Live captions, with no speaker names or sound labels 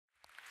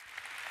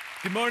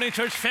Good morning,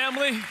 church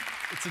family.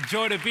 It's a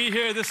joy to be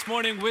here this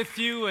morning with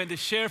you and to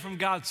share from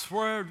God's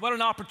Word. What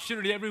an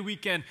opportunity. Every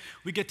weekend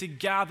we get to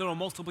gather on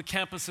multiple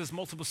campuses,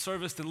 multiple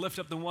services to lift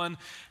up the one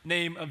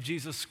name of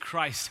Jesus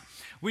Christ.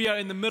 We are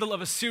in the middle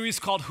of a series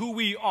called Who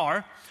We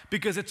Are,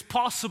 because it's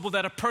possible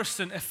that a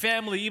person, a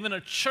family, even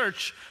a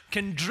church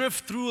can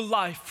drift through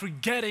life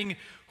forgetting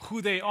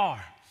who they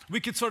are. We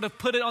could sort of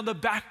put it on the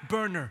back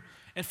burner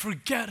and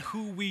forget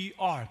who we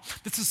are.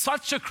 This is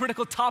such a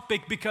critical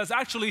topic because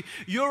actually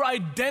your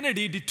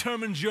identity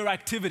determines your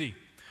activity.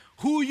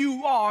 Who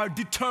you are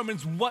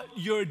determines what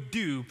you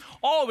do.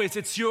 Always,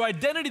 it's your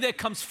identity that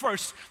comes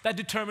first that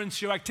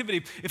determines your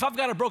activity. If I've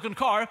got a broken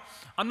car,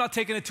 I'm not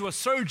taking it to a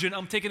surgeon,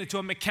 I'm taking it to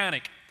a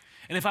mechanic.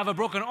 And if I have a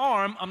broken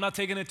arm, I'm not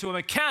taking it to a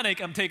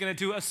mechanic, I'm taking it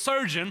to a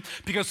surgeon,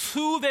 because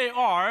who they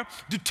are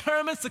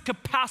determines the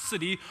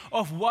capacity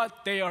of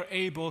what they are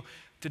able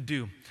to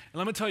do. And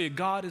let me tell you,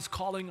 God is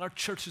calling our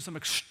church to some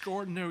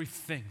extraordinary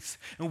things.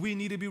 And we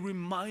need to be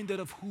reminded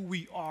of who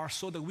we are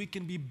so that we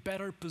can be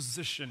better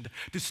positioned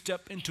to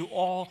step into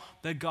all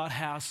that God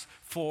has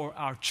for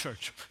our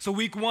church. So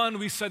week one,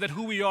 we said that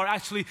who we are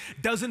actually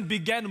doesn't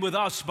begin with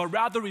us, but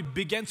rather it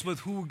begins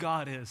with who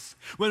God is.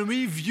 When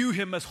we view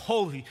Him as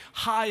holy,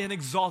 high and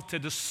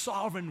exalted, the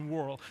sovereign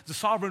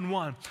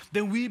one,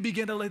 then we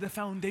begin to lay the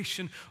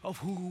foundation of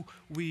who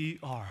we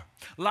are.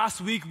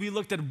 Last week, we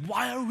looked at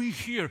why are we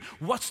here?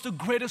 What's the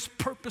greatest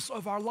purpose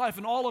of our life?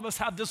 And all of us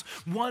have this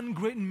one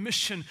great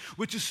mission,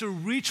 which is to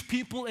reach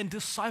people and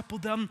disciple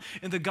them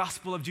in the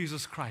gospel of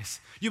Jesus Christ.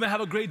 You may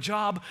have a great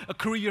job, a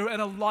career,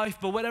 and a life,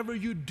 but whatever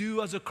you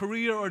do as a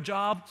career or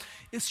job,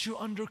 it's your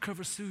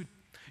undercover suit.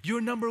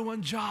 Your number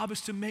one job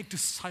is to make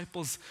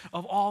disciples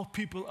of all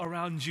people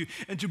around you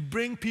and to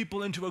bring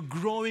people into a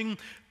growing,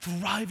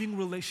 thriving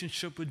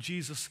relationship with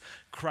Jesus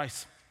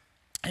Christ.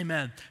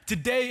 Amen.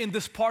 Today in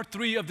this part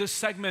 3 of this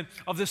segment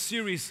of this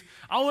series,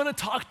 I want to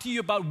talk to you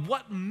about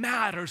what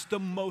matters the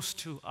most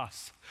to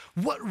us.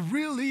 What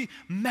really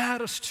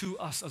matters to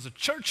us as a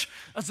church,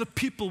 as a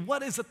people.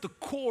 What is at the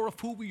core of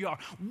who we are?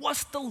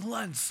 What's the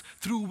lens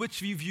through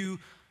which we view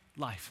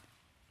life?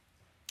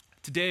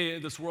 Today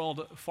in this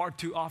world, far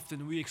too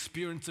often we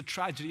experience the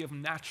tragedy of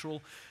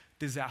natural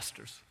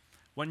disasters.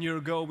 1 year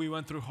ago, we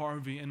went through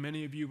Harvey, and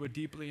many of you were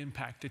deeply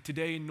impacted.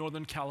 Today in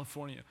Northern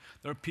California,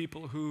 there are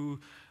people who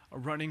are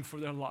running for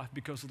their life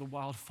because of the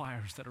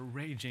wildfires that are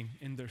raging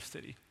in their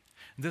city.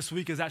 This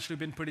week has actually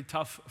been pretty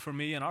tough for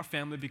me and our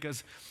family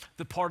because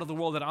the part of the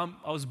world that I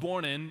was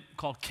born in,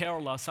 called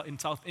Kerala in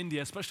South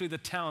India, especially the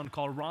town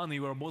called Rani,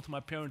 where both of my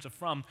parents are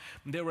from,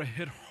 they were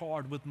hit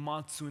hard with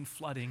monsoon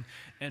flooding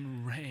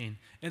and rain.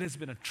 It has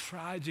been a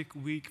tragic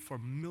week for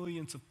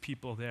millions of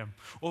people there.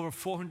 Over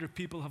 400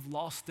 people have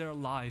lost their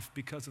life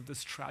because of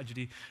this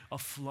tragedy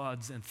of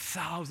floods, and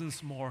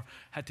thousands more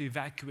had to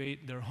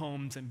evacuate their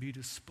homes and be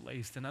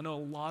displaced. And I know a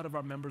lot of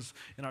our members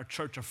in our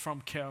church are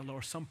from Kerala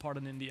or some part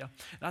in India.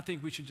 And I think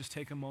we should just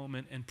take a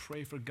moment and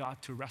pray for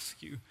God to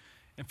rescue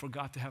and for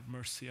God to have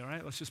mercy, all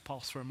right? Let's just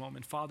pause for a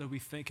moment. Father, we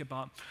think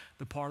about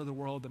the part of the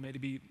world that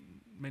maybe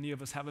many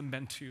of us haven't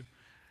been to,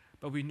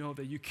 but we know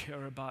that you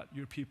care about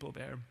your people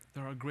there.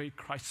 There are great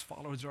Christ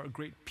followers, there are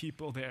great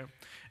people there.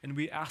 And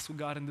we ask,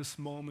 God, in this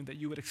moment that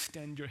you would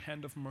extend your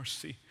hand of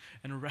mercy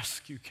and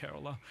rescue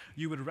Kerala.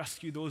 You would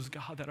rescue those,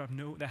 God, that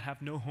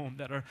have no home,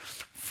 that are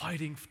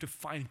fighting to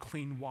find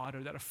clean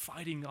water, that are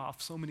fighting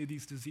off so many of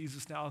these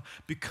diseases now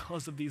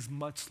because of these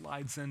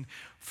mudslides and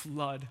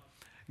flood.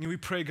 And we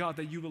pray, God,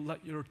 that you will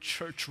let your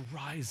church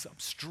rise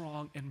up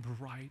strong and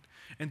bright.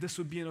 And this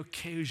would be an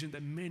occasion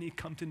that many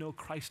come to know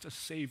Christ as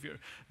Savior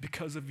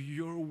because of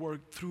your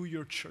work through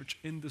your church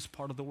in this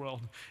part of the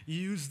world.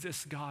 Use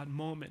this, God,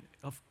 moment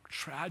of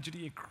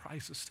tragedy and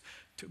crisis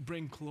to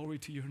bring glory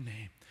to your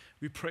name.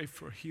 We pray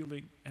for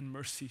healing and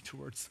mercy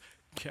towards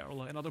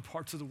Kerala and other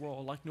parts of the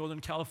world like Northern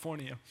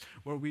California,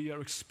 where we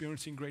are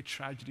experiencing great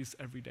tragedies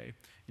every day.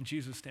 In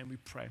Jesus' name we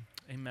pray.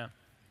 Amen.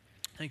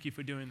 Thank you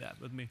for doing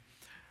that with me.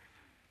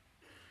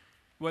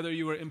 Whether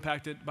you were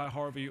impacted by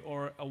Harvey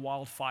or a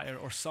wildfire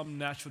or some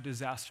natural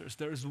disasters,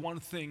 there is one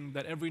thing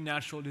that every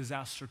natural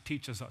disaster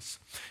teaches us.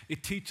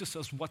 It teaches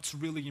us what's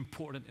really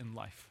important in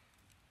life.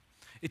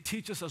 It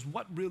teaches us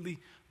what really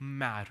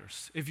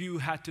matters. If you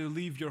had to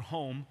leave your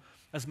home,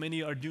 as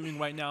many are doing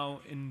right now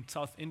in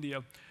South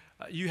India,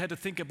 you had to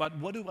think about,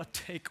 what do I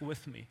take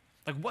with me?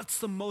 Like, what's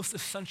the most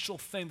essential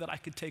thing that I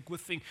could take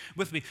with me?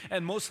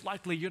 And most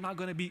likely, you're not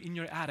going to be in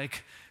your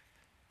attic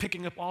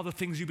picking up all the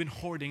things you've been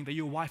hoarding that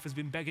your wife has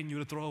been begging you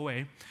to throw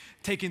away,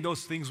 taking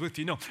those things with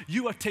you. No,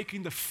 you are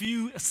taking the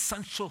few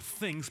essential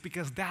things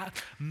because that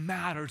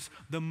matters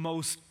the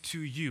most to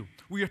you.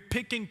 We are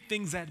picking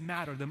things that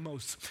matter the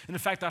most. And in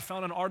fact, I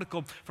found an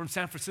article from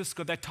San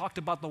Francisco that talked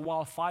about the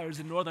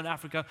wildfires in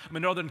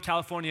Northern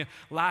California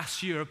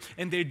last year,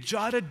 and they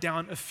jotted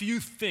down a few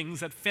things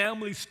that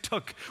families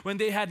took when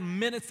they had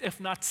minutes, if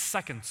not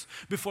seconds,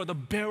 before the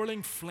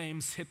barreling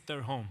flames hit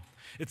their home.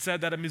 It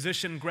said that a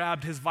musician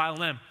grabbed his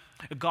violin,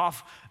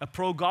 a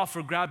pro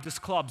golfer grabbed his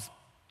clubs,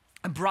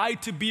 a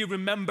bride-to-be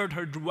remembered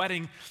her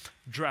wedding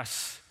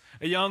dress,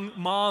 A young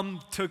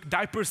mom took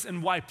diapers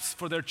and wipes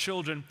for their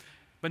children,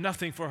 but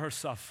nothing for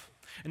herself.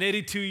 An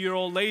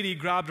 82-year-old lady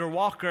grabbed her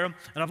walker,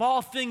 and of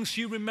all things,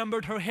 she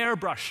remembered her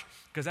hairbrush,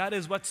 because that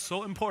is what's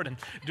so important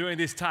during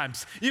these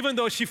times. Even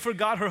though she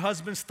forgot her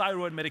husband's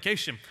thyroid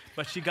medication,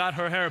 but she got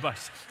her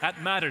hairbrush.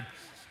 That mattered.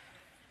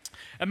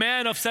 A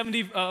man of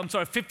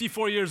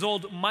 54 years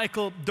old,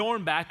 Michael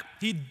Dornbach,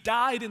 he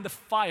died in the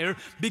fire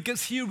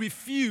because he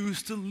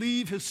refused to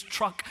leave his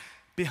truck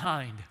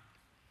behind.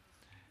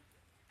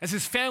 As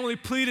his family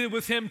pleaded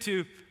with him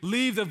to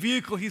leave the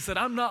vehicle, he said,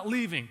 "I'm not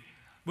leaving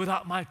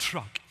without my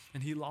truck."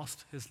 And he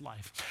lost his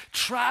life.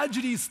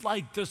 Tragedies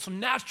like this,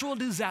 natural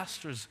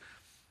disasters,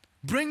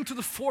 bring to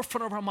the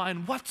forefront of our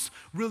mind what's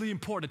really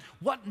important,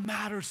 what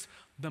matters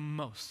the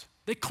most.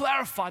 They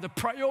clarify the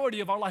priority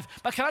of our life.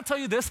 But can I tell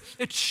you this?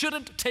 It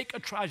shouldn't take a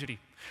tragedy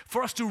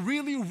for us to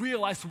really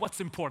realize what's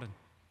important.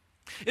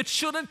 It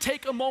shouldn't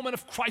take a moment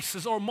of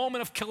crisis or a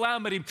moment of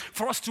calamity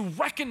for us to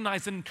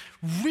recognize and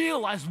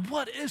realize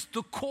what is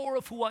the core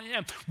of who I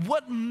am,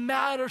 what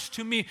matters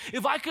to me.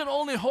 If I can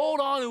only hold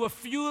on to a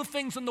few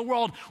things in the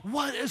world,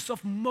 what is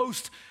of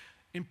most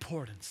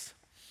importance?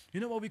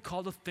 You know what we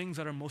call the things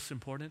that are most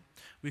important?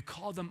 We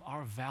call them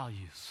our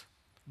values.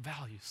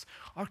 Values,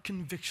 our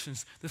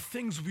convictions, the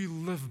things we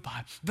live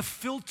by, the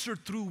filter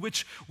through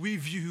which we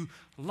view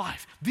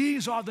life.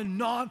 These are the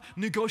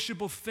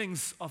non-negotiable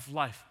things of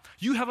life.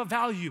 You have a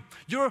value.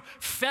 Your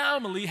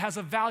family has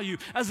a value.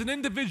 As an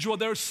individual,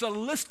 there's a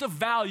list of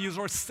values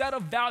or a set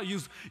of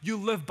values you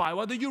live by,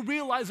 whether you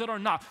realize it or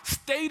not,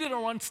 stated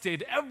or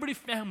unstated. Every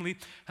family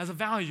has a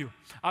value.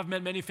 I've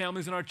met many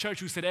families in our church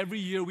who said every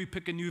year we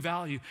pick a new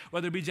value,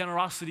 whether it be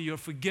generosity or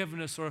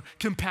forgiveness or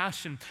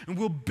compassion, and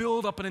we'll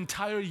build up an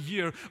entire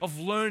year of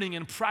learning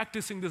and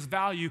practicing this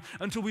value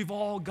until we've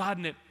all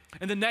gotten it.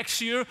 And the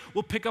next year,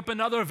 we'll pick up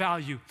another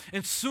value.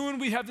 And soon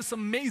we have this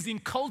amazing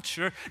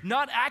culture,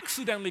 not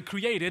accidentally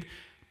created,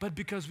 but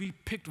because we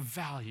picked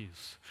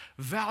values.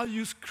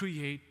 Values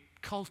create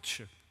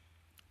culture.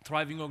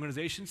 Thriving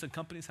organizations and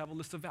companies have a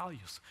list of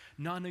values,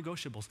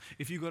 non-negotiables.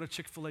 If you go to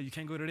Chick-fil-A, you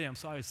can't go today, I'm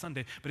sorry, it's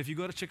Sunday, but if you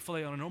go to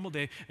Chick-fil-A on a normal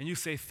day and you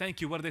say thank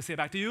you, what do they say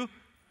back to you?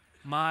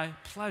 My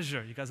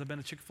pleasure. You guys have been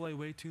to Chick-fil-A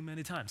way too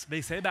many times.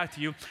 They say back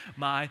to you,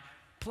 my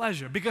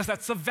pleasure, because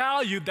that's a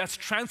value that's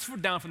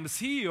transferred down from the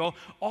CEO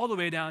all the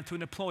way down to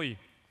an employee.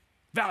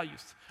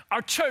 Values.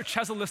 Our church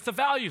has a list of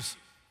values.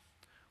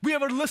 We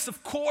have a list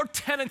of core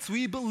tenets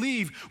we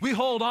believe, we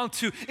hold on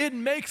to. It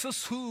makes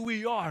us who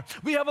we are.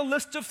 We have a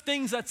list of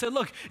things that say,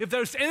 look, if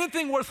there's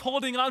anything worth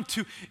holding on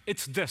to,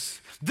 it's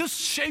this. This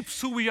shapes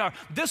who we are.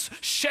 This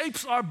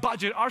shapes our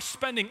budget, our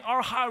spending,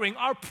 our hiring,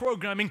 our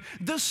programming.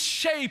 This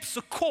shapes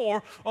the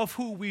core of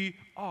who we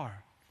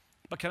are.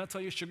 But can I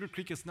tell you, Sugar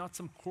Creek is not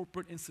some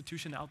corporate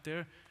institution out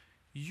there.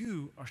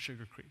 You are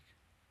Sugar Creek.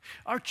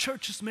 Our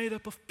church is made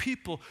up of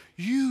people.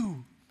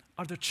 You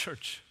are the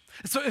church.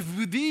 So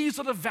if these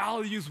are the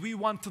values we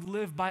want to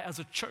live by as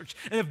a church,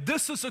 and if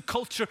this is a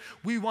culture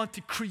we want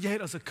to create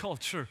as a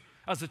culture,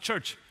 as a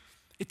church,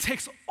 it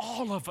takes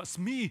all of us,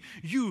 me,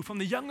 you, from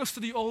the youngest to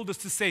the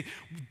oldest, to say,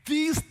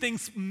 these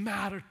things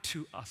matter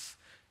to us.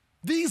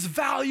 These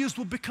values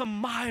will become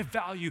my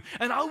value,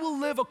 and I will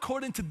live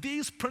according to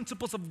these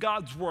principles of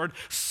God's word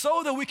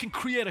so that we can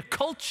create a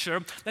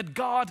culture that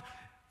God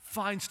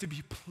finds to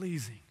be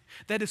pleasing,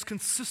 that is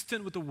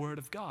consistent with the word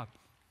of God.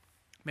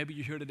 Maybe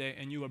you're here today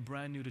and you are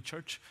brand new to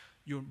church.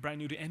 You're brand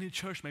new to any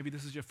church. Maybe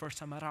this is your first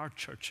time at our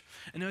church.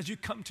 And as you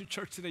come to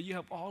church today, you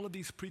have all of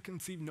these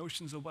preconceived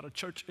notions of what a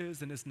church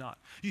is and is not.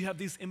 You have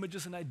these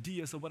images and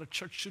ideas of what a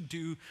church should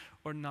do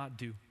or not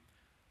do.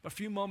 A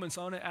few moments,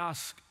 I want to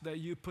ask that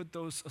you put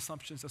those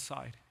assumptions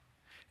aside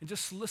and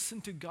just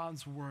listen to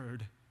God's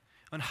word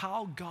on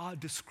how God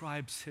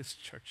describes his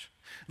church.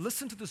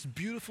 Listen to this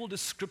beautiful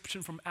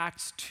description from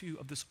Acts 2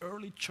 of this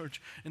early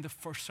church in the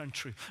first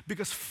century.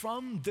 Because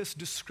from this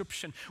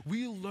description,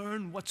 we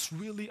learn what's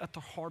really at the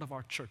heart of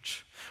our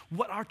church,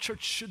 what our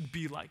church should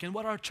be like, and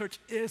what our church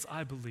is,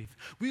 I believe.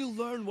 We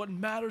learn what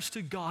matters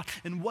to God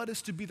and what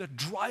is to be the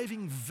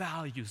driving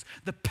values,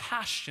 the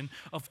passion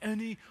of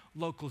any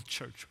local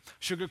church.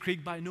 Sugar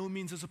Creek by no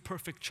means is a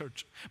perfect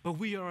church, but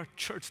we are a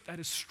church that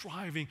is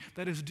striving,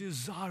 that is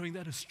desiring,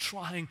 that is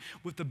trying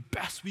with the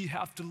best we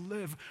have to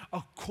live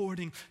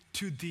according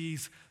to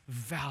these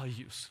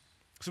values.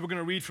 So we're going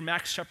to read from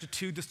Acts chapter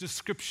 2, this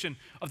description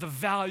of the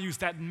values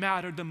that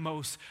mattered the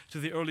most to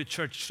the early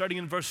church. Starting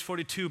in verse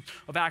 42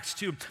 of Acts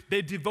 2,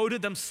 they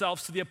devoted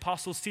themselves to the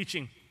apostles'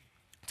 teaching,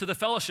 to the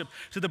fellowship,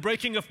 to the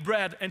breaking of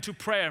bread, and to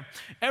prayer.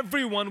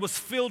 Everyone was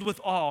filled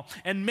with awe,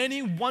 and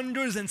many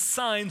wonders and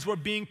signs were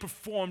being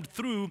performed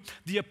through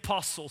the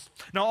apostles.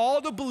 Now all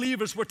the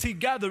believers were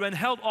together and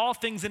held all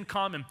things in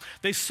common.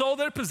 They sold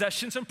their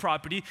possessions and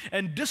property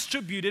and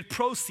distributed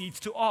proceeds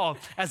to all,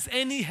 as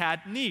any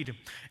had need.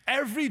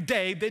 Every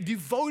day they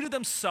devoted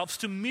themselves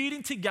to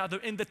meeting together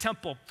in the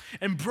temple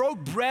and broke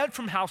bread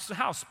from house to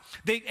house.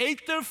 They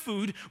ate their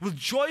food with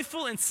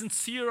joyful and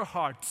sincere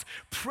hearts,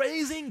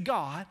 praising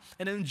God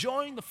and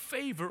enjoying the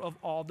favor of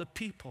all the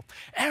people.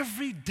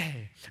 Every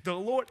day, the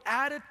Lord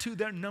added to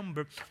their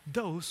number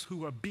those who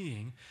were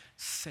being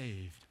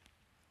saved.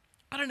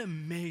 What an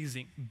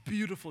amazing,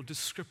 beautiful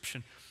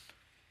description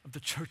of the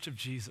church of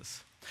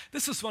Jesus.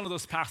 This is one of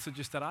those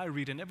passages that I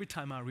read, and every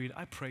time I read,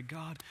 I pray,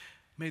 God,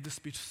 may this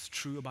be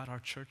true about our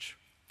church.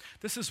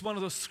 This is one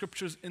of those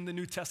scriptures in the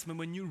New Testament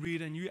when you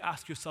read and you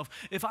ask yourself,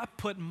 if I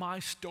put my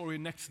story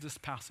next to this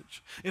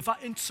passage, if I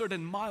inserted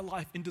my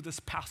life into this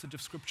passage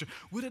of scripture,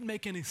 would it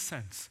make any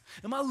sense?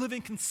 Am I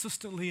living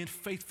consistently and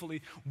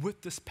faithfully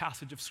with this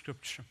passage of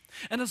scripture?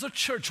 And as a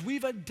church,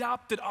 we've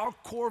adopted our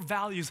core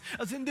values.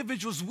 As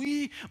individuals,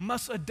 we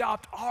must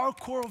adopt our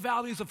core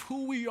values of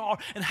who we are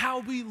and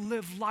how we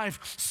live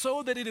life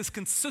so that it is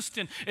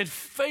consistent and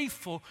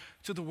faithful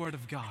to the Word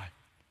of God.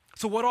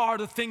 So what are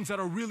the things that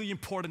are really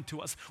important to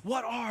us?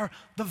 What are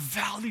the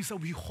values that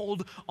we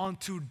hold on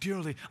to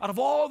dearly? Out of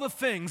all the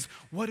things,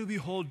 what do we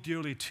hold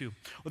dearly to?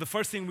 Well, the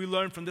first thing we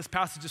learn from this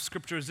passage of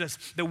scripture is this,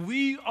 that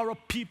we are a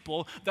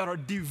people that are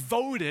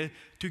devoted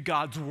to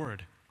God's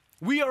word.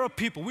 We are a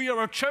people, we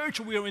are a church,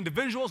 we are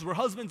individuals, we're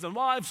husbands and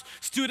wives,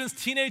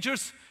 students,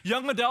 teenagers,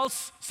 young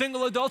adults,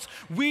 single adults.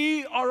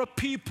 We are a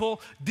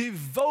people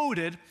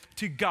devoted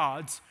to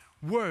God's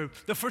word.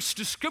 The first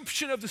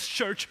description of this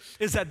church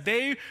is that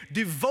they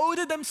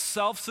devoted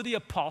themselves to the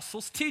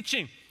apostles'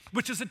 teaching,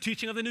 which is the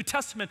teaching of the New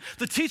Testament,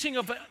 the teaching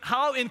of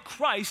how in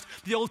Christ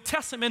the Old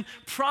Testament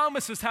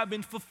promises have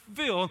been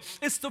fulfilled.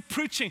 It's the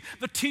preaching,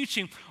 the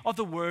teaching of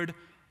the Word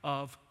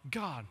of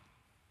God.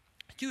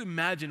 Can you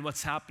imagine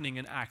what's happening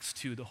in Acts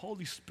 2? The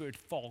Holy Spirit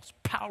falls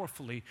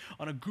powerfully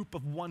on a group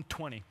of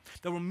 120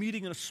 that were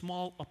meeting in a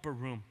small upper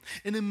room.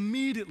 And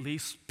immediately,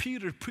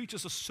 Peter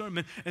preaches a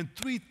sermon and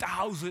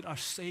 3,000 are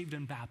saved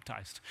and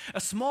baptized. A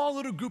small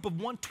little group of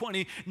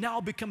 120 now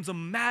becomes a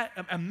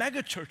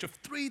mega church of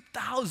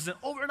 3,000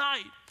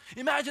 overnight.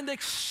 Imagine the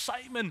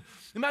excitement,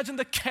 imagine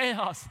the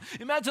chaos,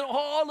 imagine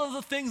all of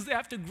the things they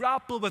have to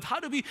grapple with. How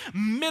do we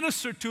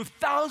minister to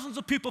thousands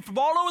of people from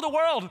all over the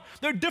world?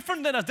 They're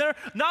different than us, they're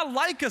not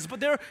like us,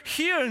 but they're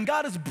here and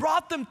God has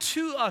brought them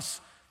to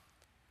us.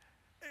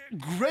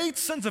 Great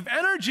sense of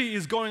energy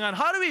is going on.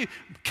 How do we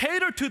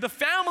cater to the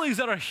families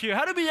that are here?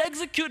 How do we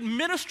execute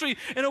ministry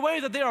in a way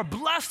that they are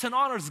blessed and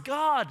honors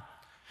God?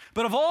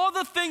 But of all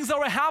the things that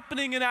were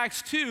happening in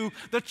Acts 2,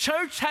 the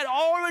church had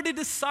already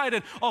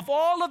decided, of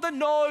all of the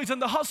noise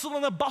and the hustle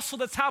and the bustle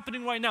that's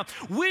happening right now,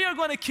 we are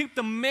going to keep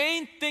the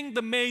main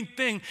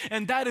thing,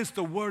 and that is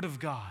the Word of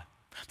God.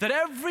 That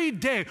every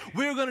day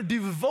we're going to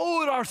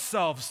devote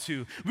ourselves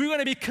to, we're going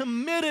to be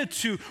committed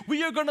to,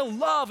 we are going to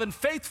love and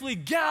faithfully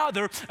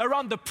gather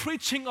around the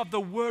preaching of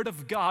the Word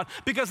of God.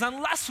 Because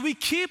unless we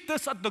keep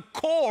this at the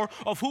core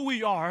of who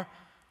we are,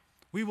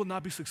 we will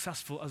not be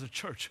successful as a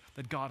church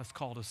that God has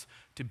called us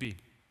to be.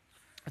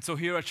 And so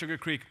here at Sugar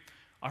Creek,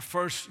 our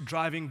first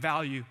driving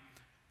value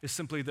is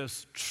simply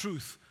this: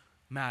 truth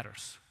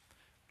matters.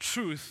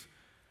 Truth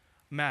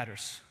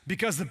matters.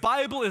 Because the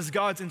Bible is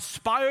God's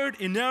inspired,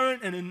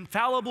 inerrant, and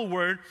infallible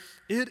word,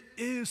 it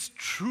is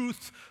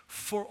truth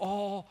for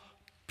all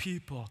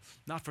people.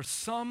 Not for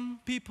some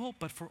people,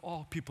 but for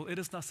all people. It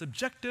is not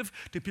subjective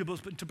to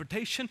people's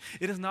interpretation.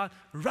 It is not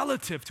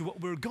relative to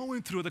what we're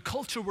going through, the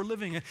culture we're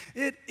living in.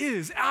 It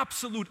is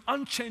absolute,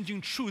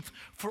 unchanging truth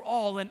for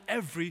all and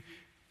every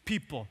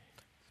people.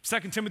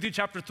 2 Timothy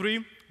chapter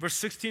 3, verse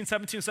 16,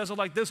 17 says it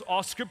like this: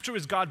 all scripture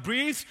is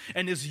God-breathed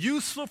and is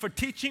useful for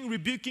teaching,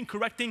 rebuking,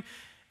 correcting,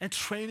 and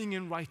training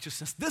in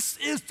righteousness. This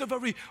is the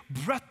very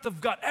breath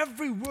of God.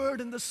 Every word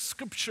in the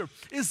scripture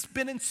has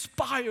been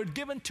inspired,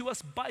 given to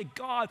us by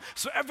God.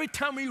 So every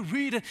time we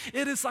read it,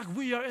 it is like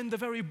we are in the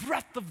very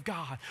breath of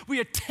God. We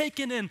are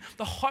taking in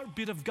the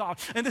heartbeat of God.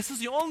 And this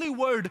is the only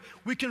word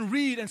we can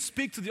read and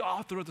speak to the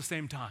author at the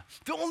same time.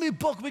 The only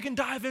book we can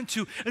dive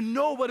into and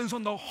know what is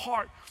on the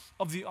heart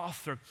of the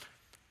author.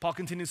 Paul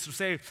continues to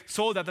say,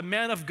 so that the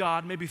man of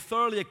God may be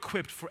thoroughly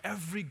equipped for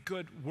every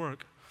good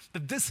work.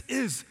 That this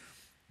is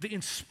the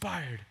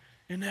inspired,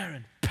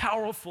 inerrant,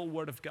 powerful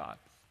Word of God.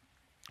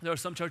 There are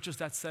some churches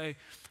that say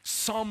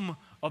some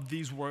of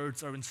these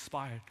words are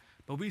inspired,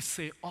 but we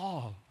say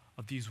all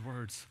of these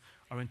words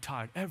are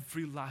inspired,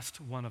 every last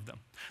one of them.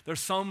 There are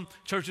some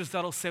churches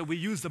that'll say we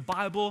use the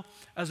Bible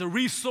as a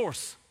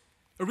resource,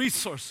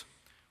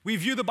 We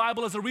view the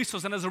Bible as a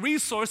resource, and as a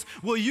resource,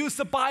 we'll use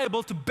the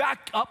Bible to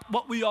back up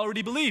what we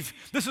already believe.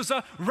 This is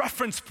a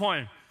reference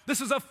point. This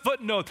is a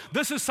footnote.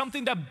 This is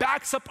something that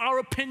backs up our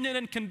opinion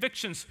and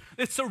convictions.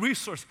 It's a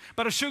resource.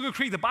 But at Sugar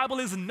Creek, the Bible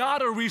is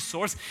not a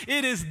resource.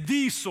 It is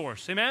the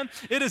source. Amen?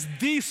 It is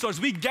the source.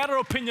 We get our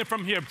opinion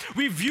from here.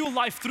 We view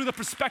life through the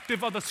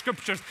perspective of the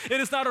scriptures. It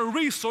is not a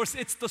resource.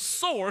 It's the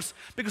source,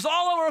 because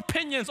all of our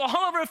opinions, all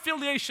of our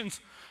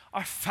affiliations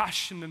are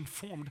fashioned and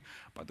formed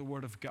by the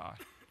Word of God.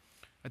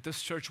 At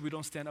this church, we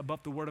don't stand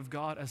above the Word of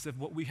God as if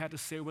what we had to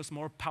say was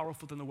more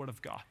powerful than the Word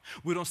of God.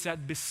 We don't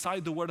stand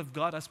beside the Word of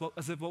God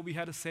as if what we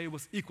had to say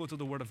was equal to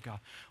the Word of God.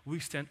 We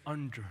stand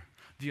under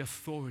the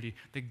authority,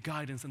 the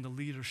guidance, and the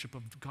leadership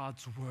of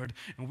God's word.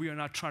 And we are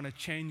not trying to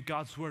change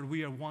God's word.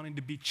 We are wanting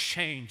to be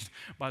changed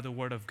by the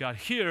word of God.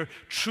 Here,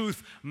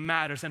 truth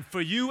matters. And for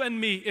you and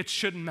me, it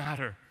should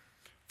matter.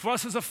 For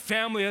us as a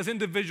family, as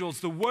individuals,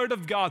 the word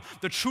of God,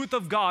 the truth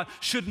of God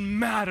should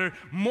matter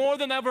more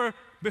than ever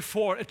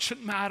before. It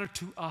should matter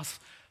to us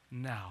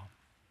now.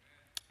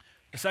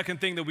 The second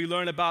thing that we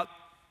learn about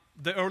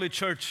the early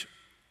church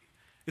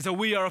is that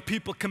we are a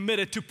people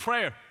committed to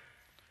prayer.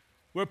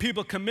 We're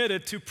people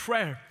committed to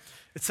prayer.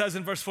 It says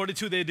in verse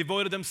 42, they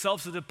devoted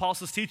themselves to the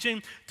apostles'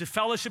 teaching, to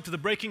fellowship, to the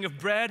breaking of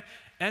bread,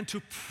 and to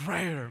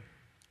prayer,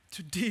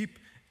 to deep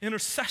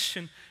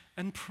intercession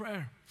and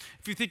prayer.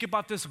 If you think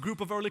about this group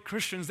of early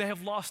Christians, they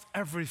have lost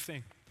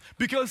everything.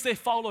 Because they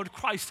followed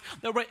Christ,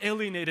 they were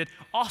alienated,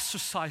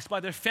 ostracized by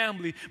their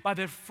family, by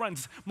their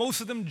friends. Most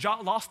of them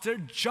lost their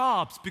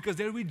jobs because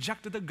they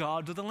rejected the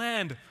gods of the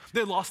land.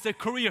 They lost their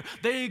career.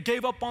 They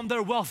gave up on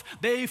their wealth.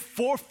 They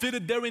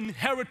forfeited their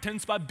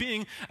inheritance by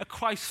being a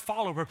Christ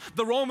follower.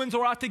 The Romans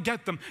were out to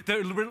get them.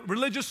 The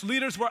religious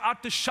leaders were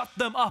out to shut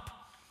them up.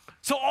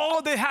 So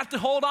all they had to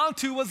hold on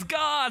to was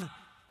God.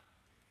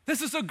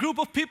 This is a group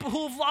of people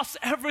who have lost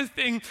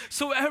everything.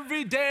 So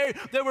every day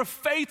they were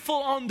faithful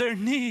on their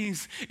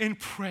knees in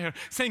prayer,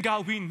 saying,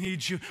 God, we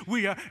need you.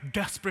 We are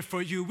desperate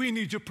for you. We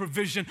need your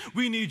provision.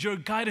 We need your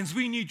guidance.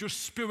 We need your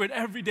spirit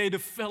every day to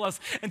fill us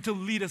and to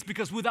lead us,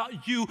 because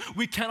without you,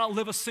 we cannot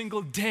live a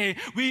single day.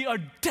 We are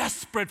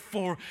desperate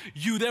for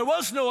you. There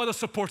was no other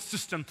support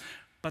system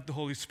but the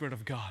Holy Spirit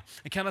of God.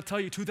 And can I tell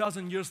you,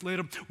 2,000 years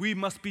later, we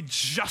must be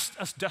just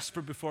as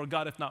desperate before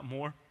God, if not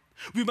more.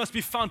 We must be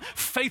found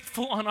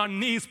faithful on our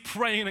knees,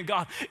 praying to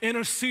God,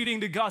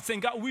 interceding to God, saying,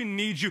 God, we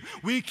need you.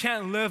 We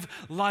can't live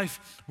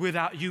life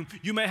without you.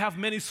 You may have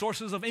many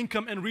sources of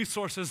income and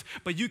resources,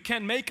 but you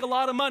can make a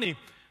lot of money,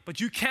 but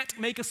you can't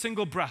make a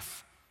single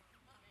breath.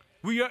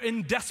 We are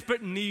in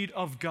desperate need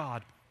of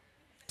God.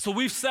 So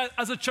we've said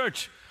as a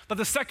church that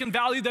the second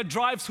value that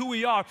drives who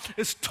we are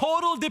is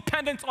total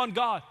dependence on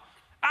God.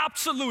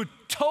 Absolute,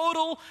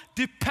 total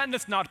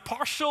dependence, not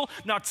partial,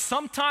 not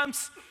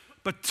sometimes,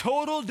 but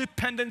total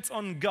dependence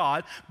on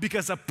God,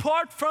 because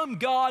apart from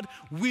God,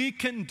 we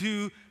can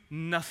do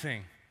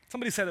nothing.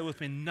 Somebody say that with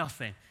me,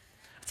 nothing.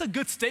 It's a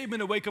good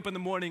statement to wake up in the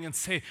morning and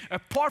say,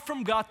 apart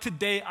from God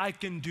today, I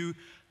can do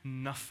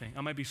nothing.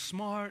 I might be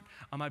smart,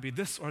 I might be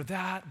this or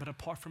that, but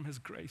apart from His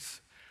grace,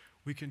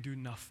 we can do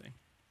nothing.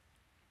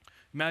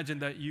 Imagine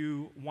that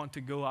you want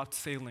to go out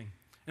sailing.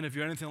 And if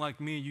you're anything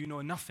like me, you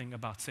know nothing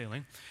about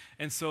sailing.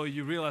 And so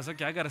you realize,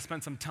 okay, I got to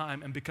spend some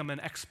time and become an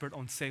expert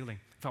on sailing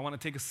if I want to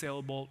take a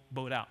sailboat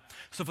out.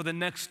 So for the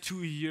next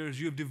 2 years,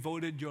 you have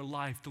devoted your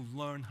life to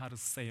learn how to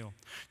sail.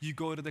 You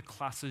go to the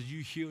classes,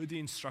 you hear the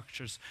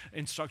instructors,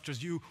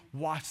 you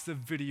watch the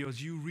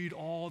videos, you read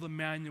all the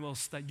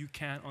manuals that you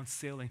can on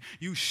sailing.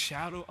 You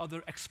shadow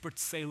other expert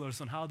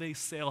sailors on how they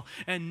sail.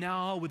 And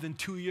now within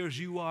 2 years,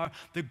 you are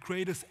the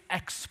greatest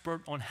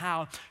expert on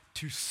how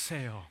to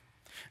sail.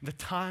 The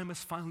time has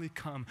finally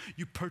come.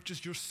 You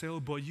purchased your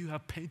sailboat. You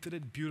have painted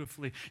it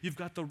beautifully. You've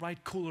got the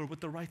right cooler with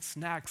the right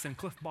snacks and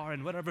Cliff Bar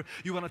and whatever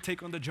you want to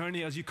take on the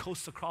journey as you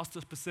coast across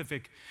the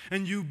Pacific.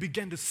 And you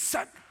begin to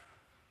set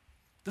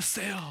the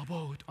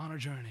sailboat on a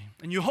journey.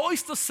 And you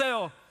hoist the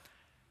sail,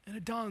 and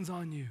it dawns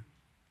on you,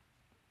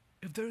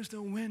 if there's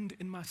no wind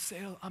in my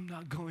sail, I'm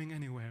not going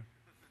anywhere.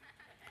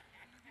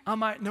 I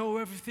might know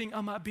everything,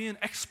 I might be an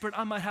expert,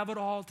 I might have it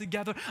all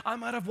together. I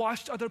might have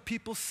watched other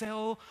people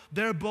sail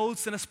their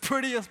boats, and as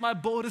pretty as my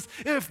boat is,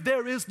 if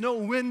there is no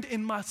wind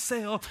in my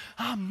sail,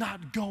 I'm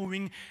not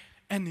going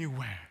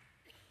anywhere.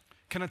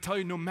 Can I tell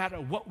you, no matter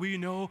what we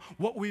know,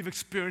 what we've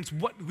experienced,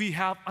 what we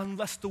have,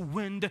 unless the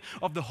wind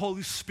of the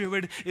Holy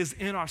Spirit is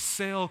in our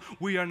sail,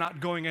 we are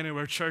not going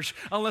anywhere, church.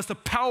 Unless the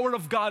power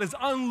of God is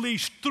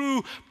unleashed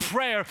through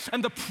prayer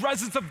and the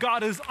presence of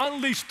God is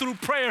unleashed through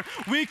prayer,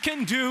 we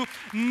can do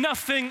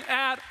nothing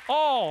at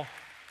all.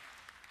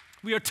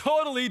 We are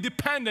totally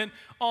dependent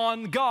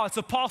on God.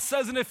 So Paul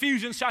says in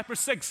Ephesians chapter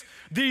 6,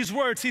 these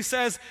words, he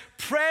says,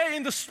 pray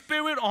in the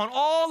Spirit on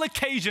all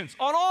occasions,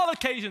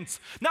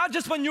 not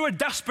just when you are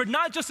desperate,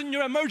 not just in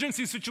your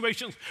emergency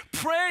situations.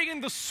 Pray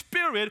in the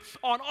Spirit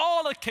on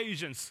all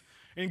occasions,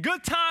 in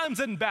good times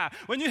and bad.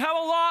 When you have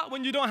a lot,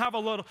 when you don't have a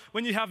little,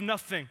 when you have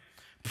nothing.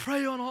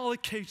 Pray on all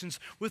occasions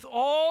with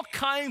all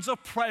kinds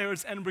of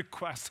prayers and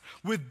requests.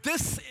 With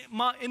this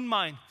in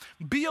mind,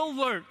 be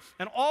alert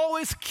and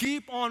always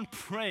keep on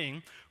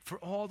praying for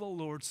all the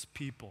Lord's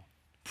people.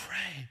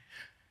 Pray.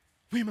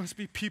 We must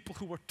be people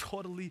who are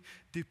totally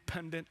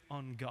dependent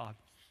on God.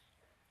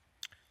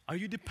 Are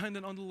you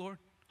dependent on the Lord?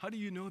 How do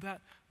you know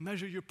that?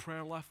 Measure your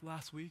prayer life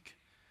last week.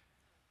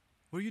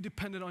 Were you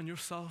dependent on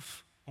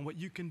yourself, on what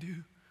you can do?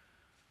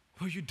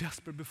 Were you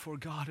desperate before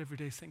God every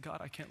day saying,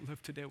 God, I can't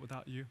live today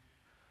without you.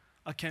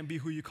 I can't be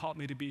who you called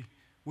me to be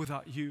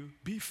without you.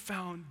 Be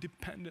found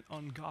dependent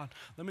on God.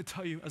 Let me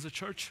tell you, as a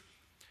church,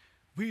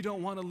 we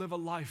don't want to live a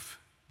life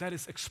that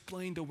is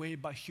explained away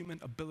by human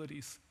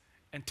abilities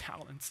and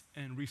talents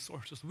and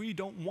resources. We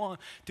don't want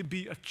to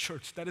be a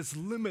church that is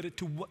limited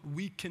to what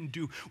we can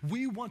do.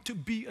 We want to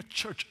be a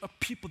church of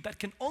people that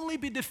can only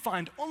be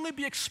defined, only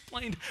be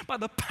explained by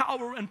the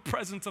power and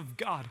presence of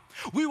God.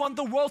 We want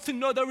the world to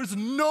know there is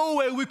no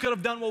way we could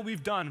have done what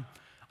we've done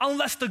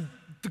unless the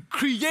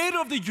creator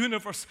of the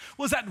universe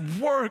was at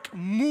work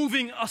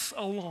moving us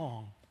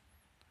along.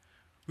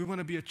 We want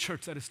to be a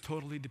church that is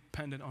totally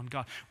dependent on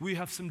God. We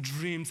have some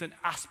dreams and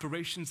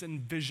aspirations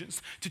and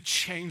visions to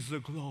change the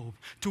globe,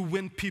 to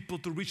win people,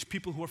 to reach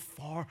people who are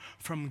far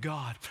from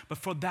God. But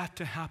for that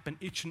to happen,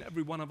 each and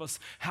every one of us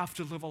have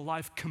to live a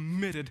life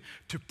committed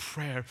to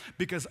prayer,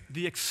 because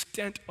the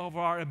extent of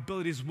our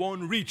abilities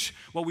won't reach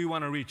what we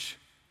want to reach.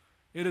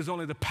 It is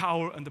only the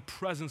power and the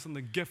presence and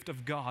the gift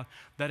of God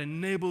that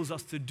enables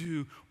us to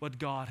do what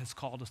God has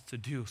called us to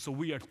do. So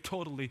we are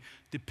totally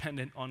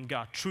dependent on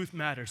God. Truth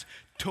matters.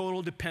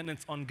 Total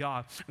dependence on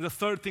God. And the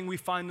third thing we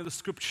find in the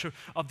scripture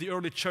of the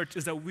early church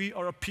is that we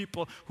are a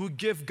people who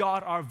give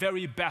God our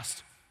very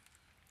best.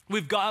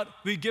 We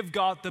give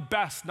God the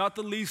best, not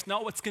the least,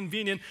 not what's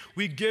convenient.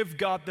 We give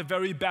God the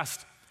very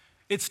best.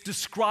 It's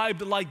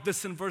described like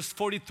this in verse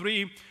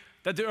 43.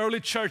 That the early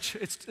church,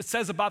 it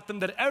says about them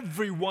that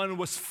everyone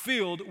was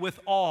filled with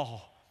awe.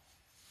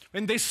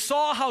 When they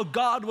saw how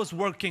God was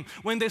working,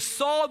 when they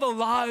saw the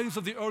lives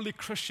of the early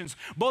Christians,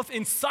 both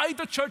inside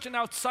the church and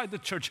outside the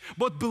church,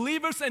 both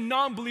believers and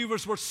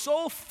non-believers were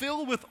so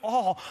filled with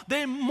awe,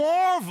 they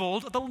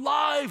marveled at the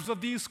lives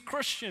of these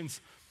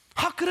Christians.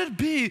 How could it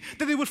be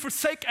that they would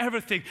forsake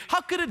everything?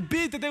 How could it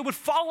be that they would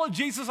follow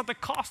Jesus at the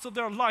cost of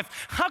their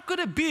life? How could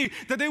it be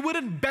that they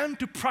wouldn't bend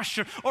to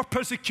pressure or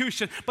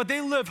persecution, but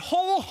they lived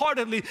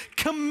wholeheartedly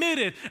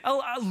committed,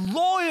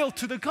 loyal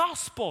to the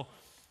gospel?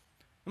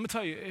 Let me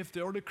tell you, if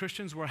the early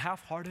Christians were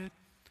half-hearted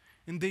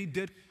and they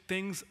did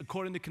things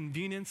according to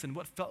convenience and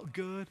what felt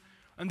good,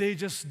 and they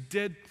just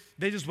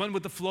went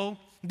with the flow,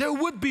 there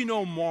would be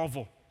no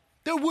marvel.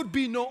 There would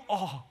be no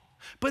awe.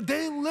 But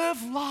they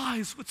lived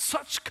lives with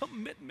such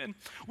commitment,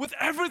 with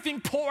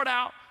everything poured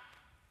out,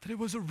 that it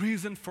was a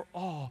reason for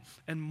awe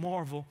and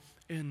marvel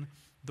in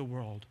the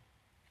world.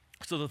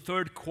 So the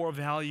third core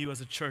value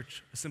as a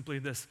church is simply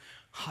this: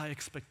 high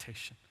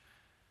expectation.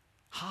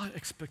 High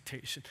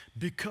expectation.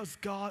 Because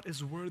God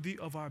is worthy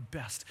of our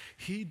best,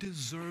 He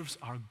deserves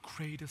our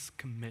greatest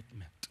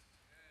commitment.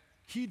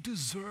 He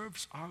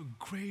deserves our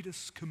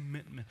greatest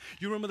commitment.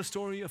 You remember the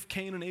story of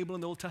Cain and Abel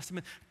in the Old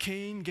Testament?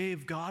 Cain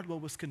gave God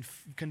what was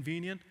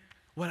convenient,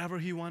 whatever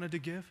he wanted to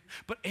give.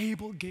 But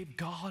Abel gave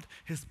God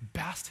his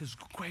best, his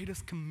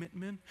greatest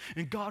commitment.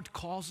 And God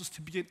calls us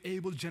to be an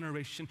Abel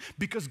generation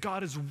because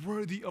God is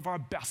worthy of our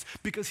best,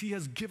 because He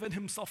has given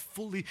Himself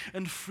fully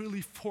and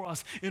freely for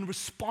us. In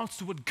response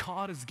to what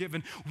God has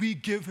given, we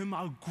give Him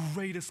our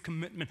greatest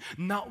commitment.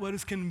 Not what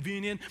is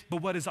convenient,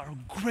 but what is our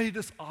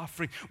greatest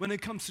offering. When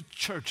it comes to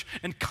church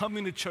and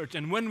coming to church,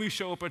 and when we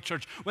show up at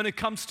church, when it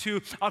comes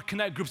to our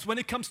connect groups, when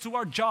it comes to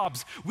our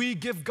jobs, we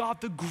give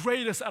God the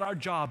greatest at our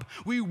job.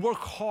 We work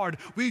hard,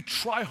 we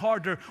try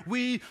harder.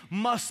 We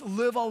must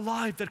live a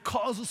life that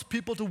causes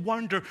people to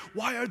wonder,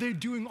 why are they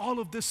doing all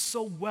of this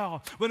so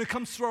well? When it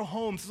comes to our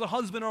homes, as a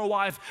husband or a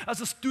wife,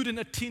 as a student,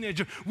 a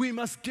teenager, we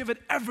must give it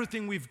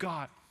everything we've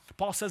got.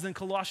 Paul says in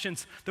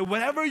Colossians that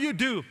whatever you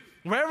do,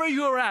 wherever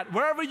you are at,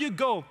 wherever you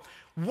go,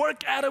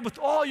 work at it with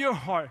all your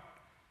heart,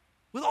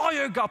 with all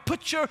your God.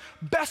 Put your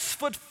best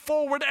foot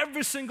forward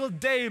every single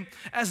day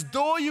as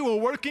though you were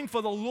working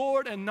for the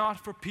Lord and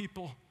not for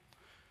people.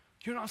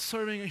 You're not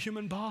serving a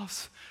human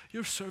boss,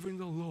 you're serving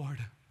the Lord.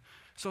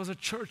 So as a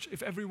church,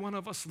 if every one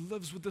of us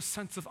lives with the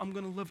sense of, I'm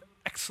going to live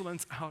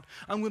excellence out,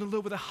 I'm going to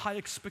live with a high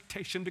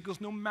expectation,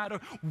 because no matter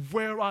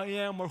where I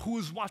am or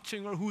who's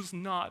watching or who's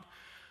not,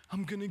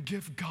 I'm going to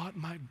give God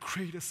my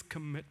greatest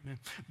commitment.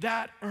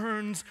 That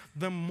earns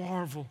the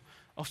marvel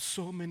of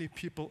so many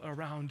people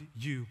around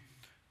you.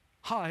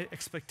 High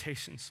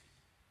expectations.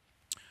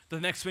 The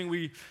next thing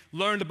we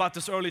learned about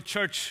this early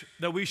church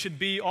that we should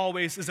be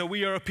always is that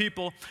we are a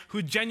people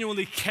who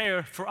genuinely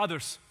care for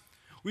others.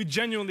 We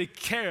genuinely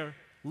care,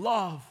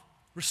 love,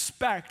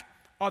 respect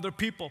other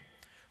people.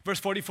 Verse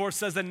 44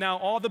 says that now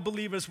all the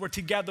believers were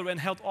together and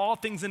held all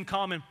things in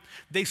common.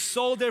 They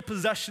sold their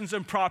possessions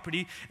and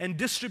property and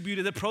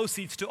distributed the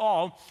proceeds to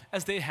all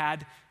as they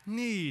had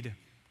need.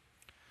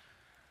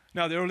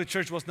 Now, the early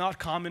church was not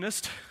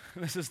communist.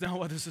 This is not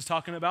what this is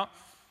talking about.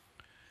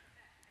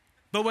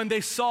 But when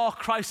they saw a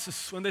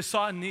crisis, when they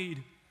saw a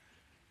need,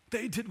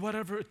 they did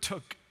whatever it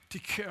took to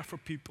care for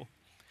people.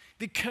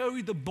 They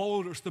carried the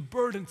boulders, the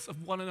burdens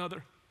of one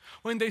another.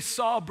 When they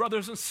saw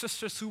brothers and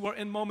sisters who were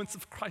in moments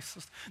of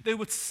crisis, they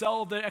would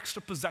sell their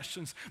extra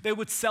possessions. They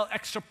would sell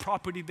extra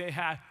property they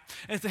had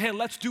and say, hey,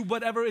 let's do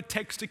whatever it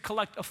takes to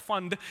collect a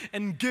fund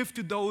and give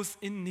to those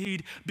in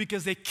need,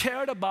 because they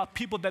cared about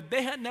people that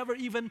they had never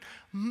even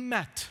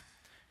met.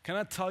 Can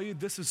I tell you,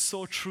 this is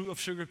so true of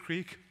Sugar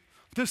Creek?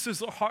 This is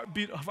the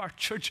heartbeat of our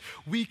church.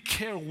 We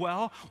care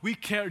well. We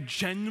care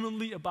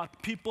genuinely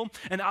about people.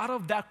 And out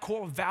of that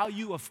core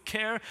value of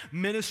care,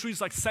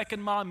 ministries like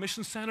Second Mile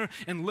Mission Center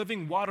and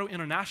Living Water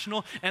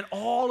International and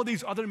all of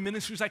these other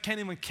ministries I can't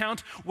even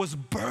count was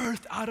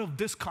birthed out of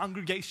this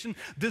congregation,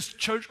 this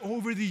church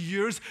over the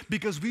years,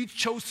 because we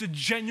chose to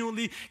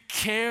genuinely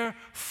care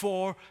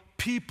for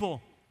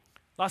people.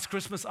 Last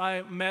Christmas,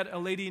 I met a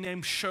lady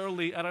named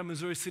Shirley at our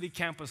Missouri City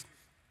campus.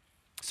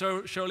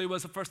 So Shirley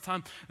was a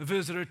first-time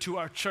visitor to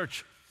our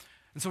church.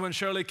 And so when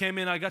Shirley came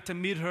in, I got to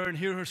meet her and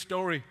hear her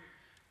story.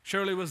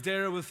 Shirley was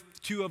there with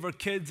 2 of her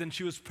kids, and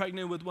she was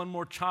pregnant with 1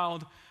 more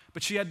child,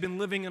 but she had been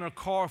living in her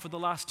car for the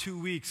last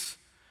 2 weeks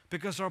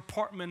because her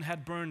apartment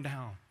had burned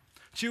down.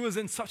 She was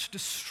in such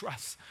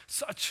distress,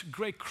 such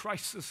great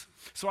crisis.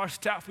 So our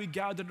staff, we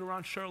gathered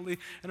around Shirley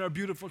and our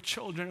beautiful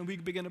children, and we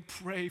began to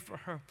pray for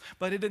her.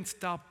 But it didn't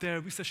stop there.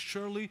 We said,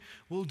 Shirley,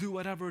 we'll do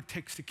whatever it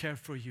takes to care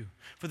for you.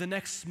 For the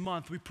next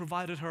month, we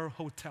provided her a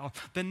hotel.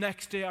 The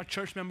next day, our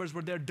church members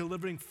were there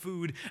delivering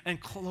food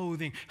and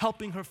clothing,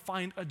 helping her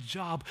find a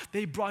job.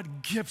 They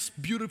brought gifts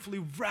beautifully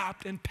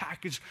wrapped and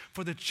packaged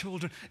for the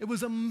children. It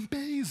was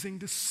amazing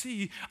to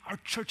see our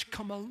church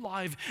come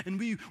alive. And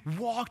we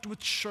walked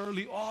with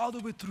Shirley all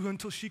the way through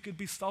until she could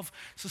be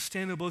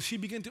self-sustainable. She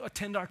began to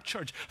attend our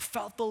church,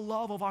 felt the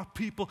love of our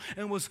people,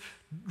 and was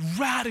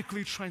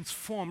radically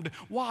transformed.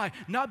 Why?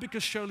 Not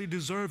because Shirley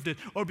deserved it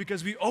or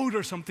because we owed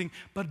her something,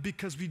 but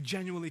because we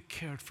genuinely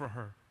cared for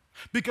her.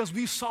 Because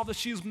we saw that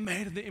she is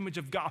made in the image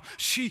of God.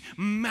 She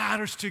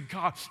matters to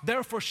God.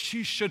 Therefore,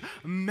 she should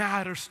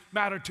matter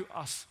to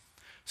us.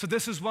 So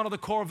this is one of the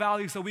core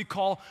values that we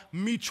call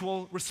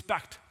mutual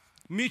respect.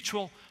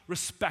 Mutual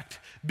respect.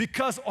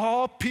 Because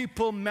all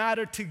people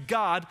matter to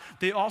God,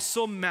 they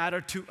also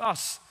matter to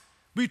us.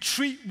 We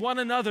treat one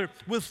another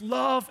with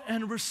love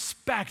and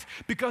respect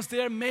because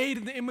they are made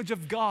in the image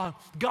of God.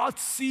 God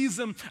sees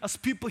them as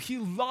people He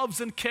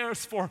loves and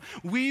cares for.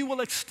 We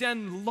will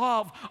extend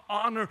love,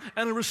 honor,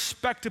 and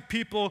respect to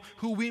people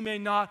who we may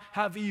not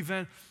have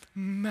even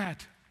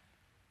met.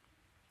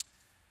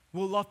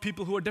 We'll love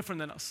people who are different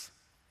than us.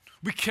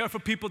 We care for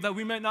people that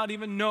we may not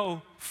even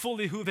know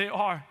fully who they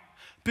are,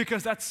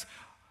 because that's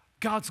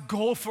God's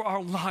goal for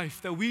our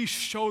life, that we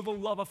show the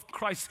love of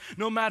Christ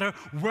no matter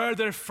where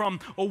they're from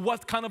or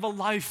what kind of a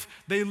life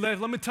they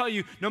live. Let me tell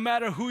you, no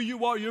matter who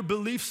you are, your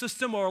belief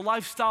system or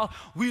lifestyle,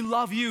 we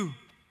love you.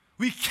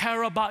 We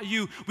care about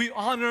you. We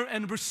honor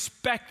and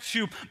respect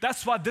you.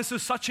 That's why this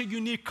is such a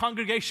unique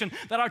congregation,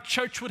 that our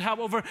church would have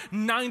over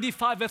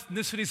 95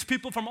 ethnicities,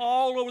 people from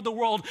all over the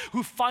world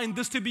who find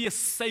this to be a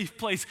safe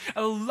place,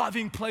 a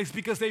loving place,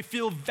 because they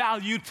feel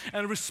valued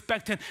and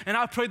respected. And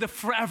I pray that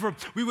forever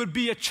we would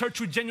be a church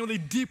who genuinely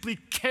deeply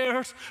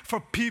cares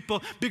for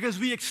people, because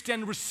we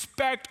extend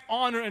respect,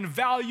 honor, and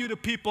value to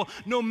people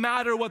no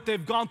matter what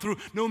they've gone through,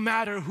 no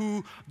matter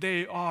who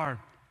they are.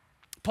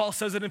 Paul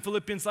says it in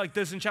Philippians like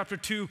this in chapter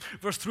 2,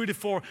 verse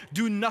 3-4.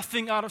 Do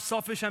nothing out of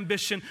selfish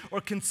ambition or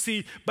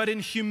conceit, but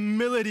in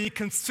humility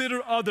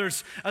consider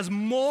others as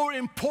more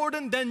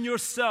important than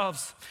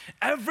yourselves.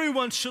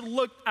 Everyone should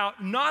look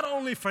out not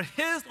only for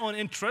his own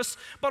interests,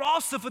 but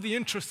also for the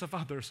interests of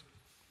others.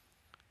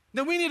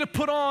 Then we need to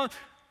put on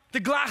the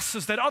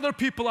glasses that other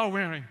people are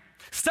wearing.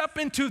 Step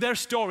into their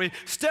story,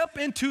 step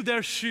into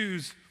their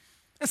shoes.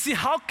 And see,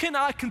 how can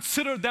I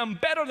consider them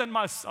better than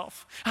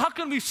myself? How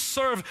can we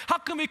serve? How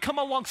can we come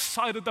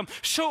alongside of them?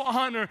 Show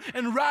honor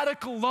and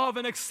radical love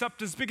and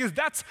acceptance, because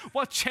that's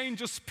what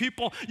changes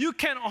people. You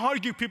can't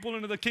argue people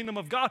into the kingdom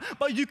of God,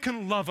 but you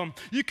can love them.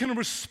 You can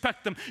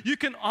respect them. You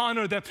can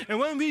honor them. And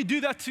when we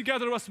do that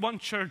together as one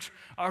church,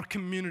 our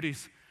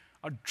communities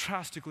are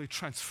drastically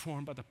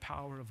transformed by the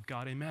power of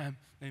God. Amen.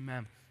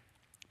 Amen.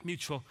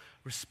 Mutual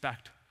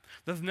respect.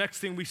 The next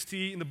thing we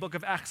see in the book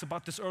of Acts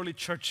about this early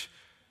church,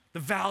 the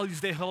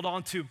values they held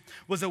on to,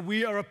 was that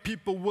we are a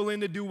people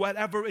willing to do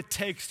whatever it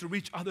takes to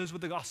reach others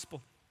with the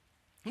gospel.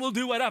 We'll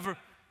do whatever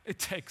it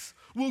takes.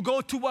 We'll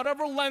go to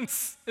whatever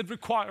lengths it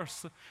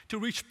requires to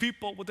reach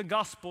people with the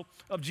gospel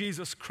of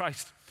Jesus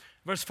Christ.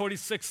 Verse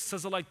 46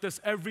 says it like this: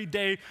 every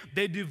day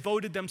they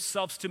devoted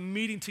themselves to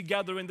meeting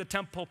together in the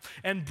temple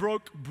and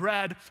broke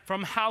bread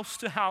from house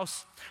to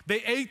house.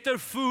 They ate their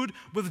food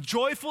with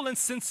joyful and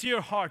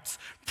sincere hearts,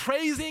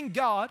 praising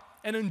God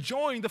and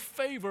enjoying the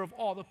favor of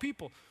all the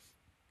people.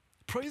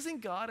 Praising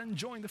God and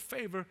enjoying the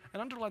favor,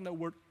 and underline that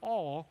word,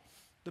 all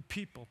the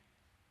people.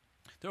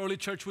 The early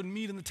church would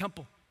meet in the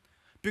temple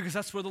because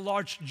that's where the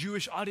large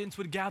Jewish audience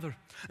would gather.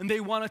 And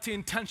they wanted to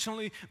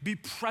intentionally be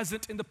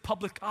present in the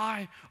public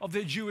eye of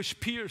their Jewish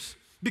peers,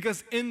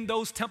 because in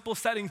those temple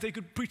settings they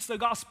could preach the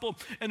gospel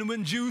and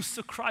win Jews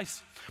to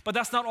Christ. But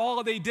that's not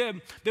all they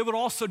did. They would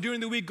also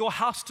during the week go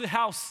house to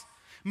house,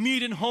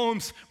 meet in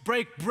homes,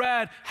 break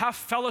bread, have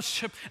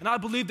fellowship. And I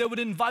believe they would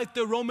invite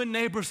their Roman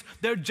neighbors,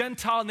 their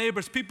Gentile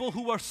neighbors, people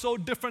who are so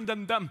different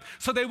than them.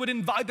 So they would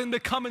invite them to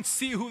come and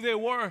see who they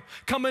were,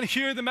 come and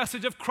hear the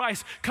message of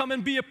Christ, come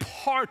and be a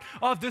part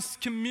of this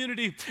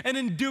community. And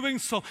in doing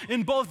so,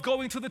 in both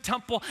going to the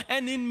temple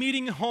and in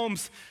meeting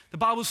homes, the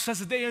Bible says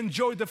that they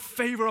enjoyed the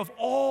favor of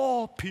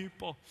all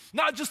people,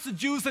 not just the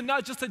Jews and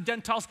not just the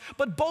Gentiles,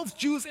 but both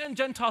Jews and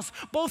Gentiles,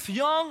 both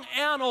young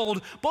and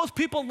old, both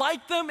people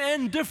like them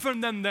and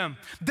different than them.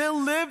 They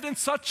lived in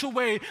such a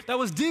way that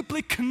was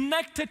deeply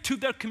connected to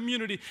their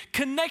community,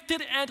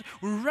 connected and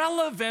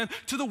relevant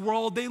to the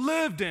world they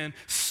lived in,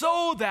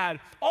 so that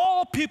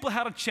all people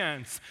had a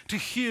chance to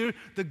hear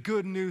the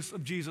good news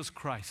of Jesus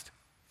Christ.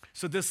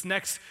 So this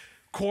next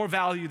core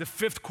value, the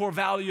fifth core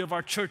value of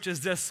our church,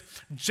 is this: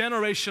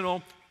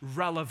 generational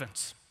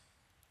relevance.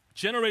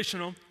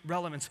 Generational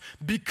relevance.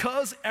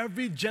 Because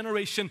every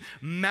generation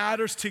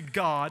matters to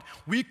God,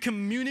 we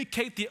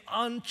communicate the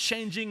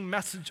unchanging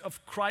message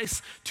of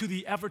Christ to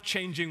the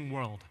ever-changing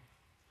world.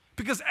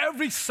 Because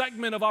every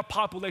segment of our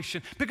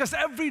population, because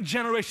every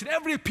generation,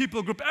 every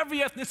people group, every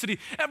ethnicity,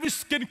 every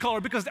skin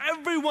color, because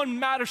everyone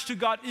matters to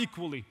God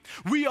equally,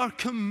 we are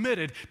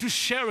committed to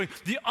sharing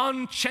the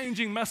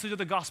unchanging message of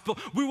the gospel.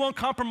 We won't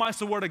compromise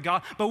the word of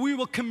God, but we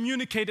will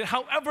communicate it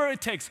however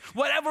it takes,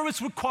 whatever is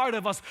required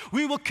of us.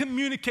 We will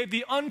communicate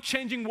the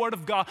unchanging word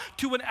of God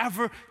to an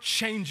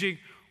ever-changing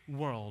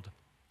world.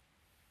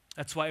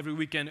 That's why every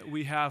weekend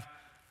we have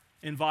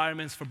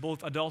environments for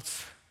both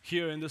adults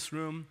here in this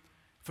room,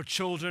 for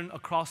children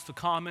across the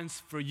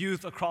commons, for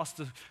youth across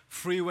the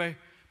freeway,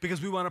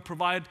 because we want to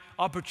provide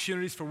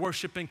opportunities for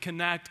worship and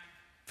connect,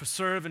 for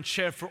serve and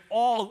share for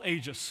all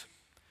ages.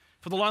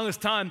 For the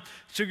longest time,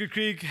 Sugar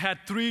Creek had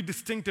 3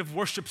 distinctive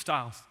worship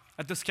styles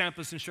at this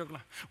campus in Sugar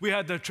Land. We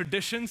had the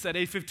traditions at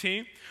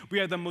 8:15, we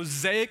had the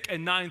mosaic at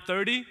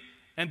 9:30,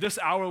 and this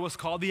hour was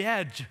called the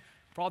Edge.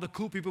 For all the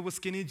cool people with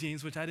skinny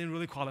jeans, which I didn't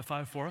really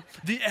qualify for,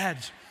 the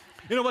Edge.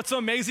 You know what's so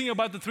amazing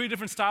about the 3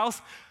 different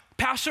styles?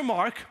 Pastor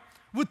Mark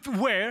would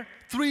wear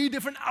 3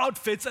 different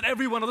outfits at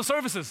every one of the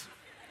services.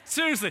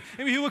 Seriously.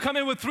 I mean, he would come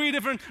in with 3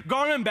 different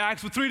garment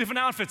bags with 3 different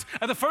outfits.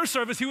 At the first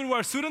service, he would wear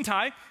a suit and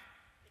tie.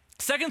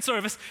 Second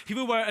service, he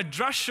would wear a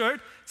dress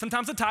shirt,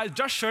 sometimes a tie,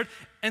 dress shirt,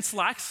 and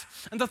slacks.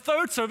 And the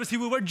third service, he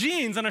would wear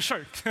jeans and a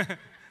shirt.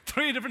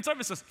 3 different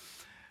services.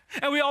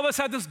 And we always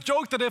had this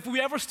joke that if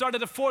we ever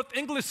started a 4th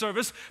English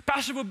service,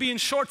 Pastor would be in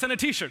shorts and a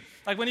t-shirt,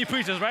 like when he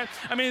preaches, right?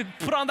 I mean,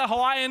 put on the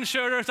Hawaiian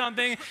shirt or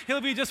something,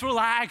 he'll be just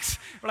relaxed.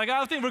 We're like,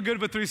 I think we're good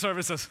with 3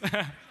 services.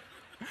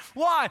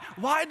 Why?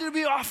 Why did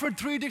we offer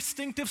 3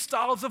 distinctive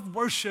styles of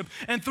worship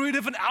and 3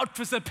 different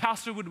outfits that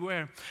Pastor would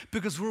wear?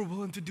 Because we're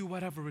willing to do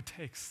whatever it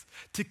takes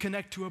to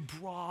connect to a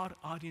broad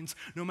audience,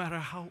 no matter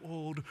how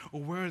old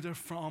or where they're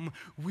from.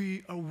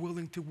 We are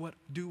willing to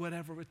do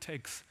whatever it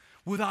takes,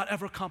 without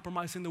ever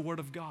compromising the word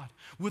of God,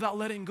 without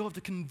letting go of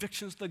the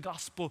convictions of the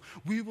gospel.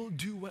 We will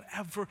do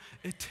whatever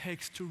it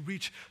takes to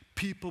reach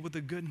people with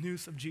the good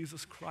news of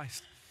Jesus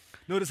Christ.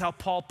 Notice how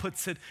Paul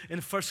puts it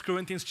in 1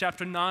 Corinthians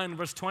chapter 9,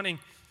 verse 20.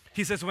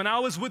 He says, when I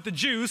was with the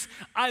Jews,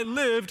 I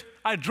lived,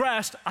 I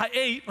dressed, I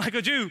ate like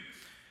a Jew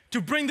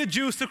to bring the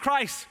Jews to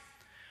Christ.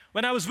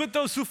 When I was with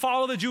those who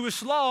follow the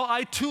Jewish law,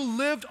 I too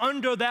lived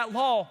under that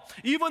law.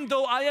 Even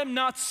though I am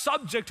not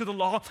subject to the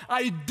law,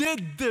 I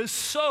did this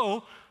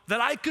so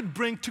that I could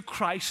bring to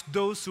Christ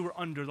those who were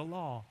under the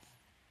law.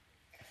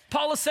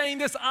 Paul is saying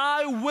this: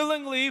 I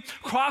willingly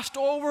crossed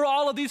over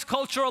all of these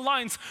cultural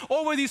lines,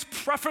 over these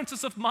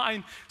preferences of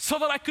mine, so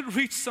that I could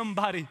reach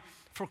somebody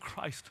for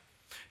Christ.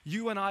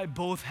 You and I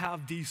both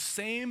have these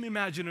same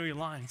imaginary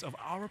lines of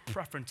our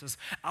preferences,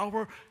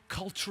 our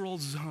cultural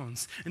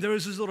zones. And there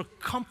is this little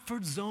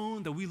comfort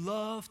zone that we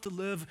love to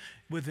live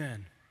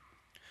within.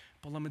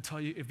 But let me tell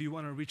you, if you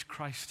want to reach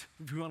Christ,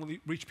 if you want to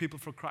reach people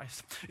for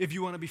Christ, if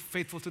you want to be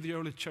faithful to the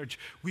early church,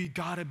 we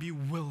got to be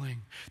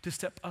willing to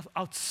step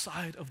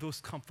outside of those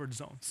comfort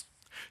zones,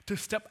 to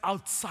step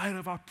outside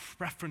of our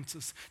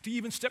preferences, to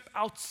even step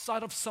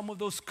outside of some of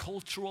those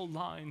cultural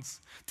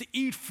lines, to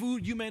eat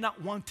food you may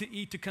not want to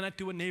eat, to connect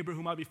to a neighbor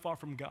who might be far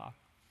from God,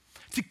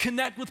 to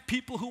connect with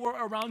people who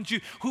are around you,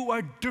 who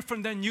are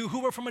different than you,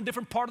 who are from a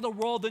different part of the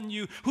world than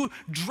you, who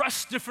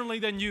dress differently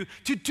than you,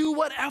 to do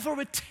whatever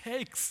it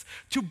takes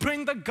to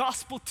bring the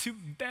gospel to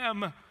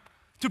them,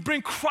 to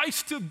bring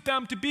Christ to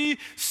them, to be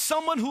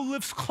someone who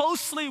lives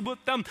closely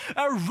with them,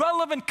 a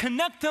relevant,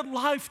 connected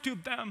life to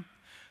them,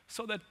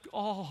 so that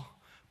all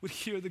would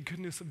hear the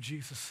goodness of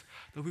Jesus,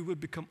 that we would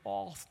become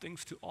all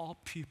things to all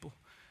people,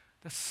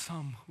 that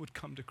some would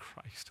come to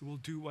Christ, who will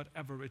do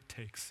whatever it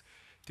takes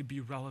to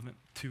be relevant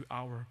to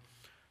our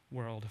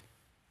world.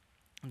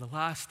 And the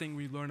last thing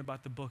we learn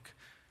about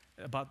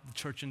the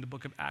church in the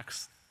book of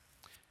Acts,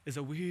 is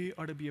that we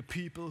are to be a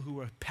people who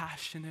are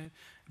passionate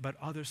about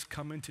others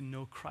coming to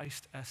know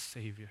Christ as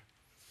Savior.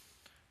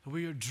 That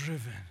we are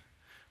driven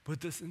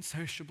with this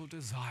insatiable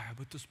desire,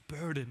 with this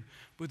burden,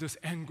 with this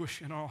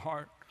anguish in our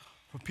heart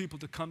for people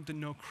to come to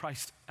know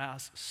Christ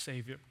as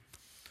Savior.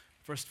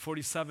 Verse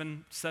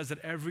 47 says that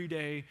every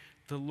day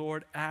the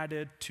Lord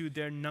added to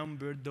their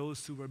number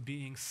those who were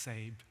being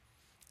saved.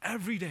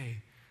 Every day,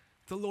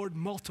 the Lord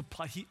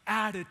multiplied. He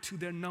added to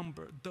their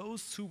number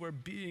those who were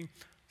being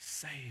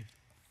saved.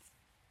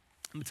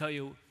 Let me tell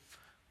you,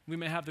 we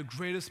may have the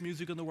greatest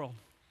music in the world,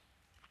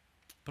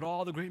 but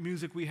all the great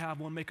music we have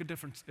won't make a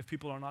difference if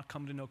people are not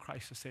coming to know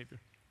Christ as Savior.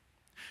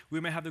 We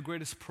may have the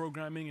greatest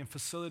programming and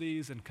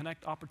facilities and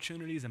connect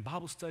opportunities and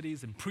Bible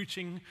studies and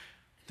preaching,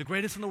 the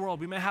greatest in the world.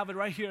 We may have it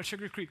right here at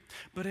Sugar Creek,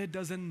 but it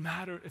doesn't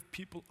matter if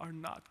people are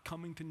not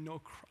coming to know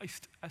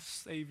Christ as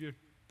Savior.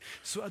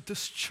 So at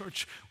this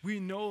church, we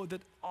know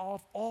that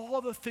of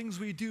all the things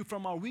we do,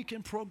 from our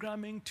weekend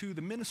programming to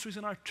the ministries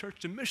in our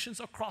church, to missions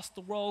across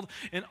the world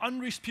and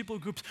unreached people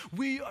groups,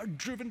 we are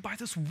driven by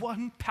this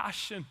one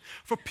passion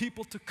for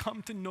people to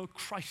come to know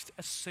Christ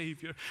as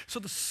Savior. So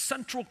the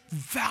central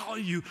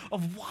value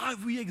of why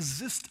we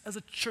exist as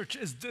a church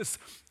is this: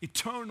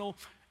 eternal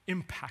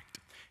impact.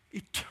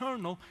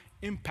 Eternal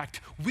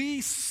impact. We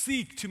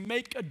seek to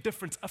make a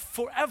difference, a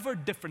forever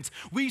difference.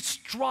 We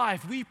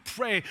strive, we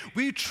pray,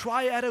 we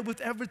try at it with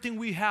everything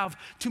we have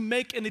to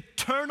make an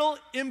eternal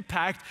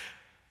impact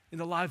in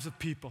the lives of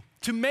people,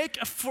 to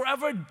make a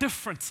forever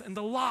difference in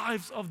the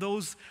lives of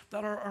those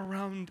that are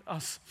around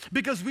us.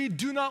 Because we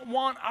do not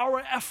want our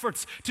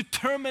efforts to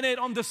terminate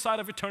on this side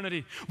of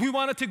eternity. We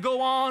want it to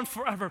go on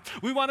forever.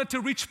 We want it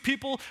to reach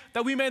people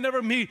that we may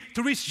never meet,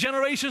 to reach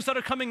generations that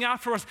are coming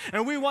after us.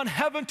 And we want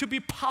heaven to be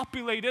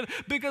populated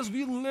because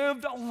we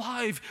lived a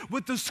life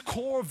with this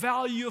core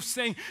value of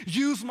saying,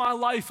 use my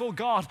life, oh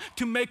God,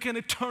 to make an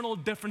eternal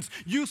difference.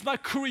 Use my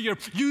career,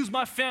 use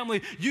my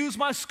family, use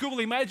my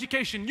schooling, my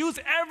education, use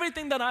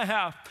everything that I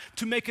have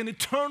to make an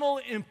eternal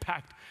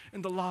impact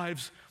in the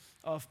lives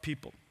of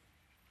people.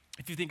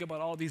 If you think about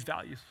all these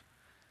values,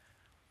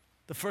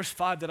 the first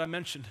 5 that I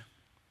mentioned,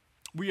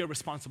 we are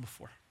responsible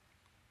for.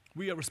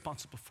 We are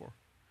responsible for.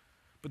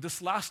 But this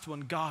last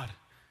one, God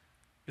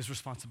is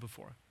responsible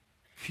for.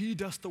 He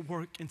does the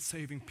work in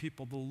saving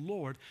people. The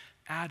Lord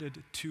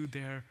added to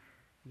their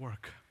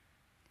work.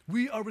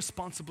 We are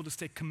responsible to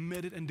stay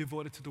committed and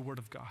devoted to the Word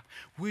of God.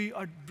 We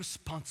are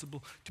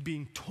responsible to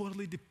being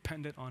totally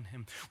dependent on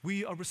Him.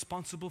 We are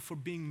responsible for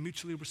being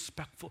mutually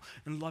respectful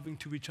and loving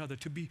to each other,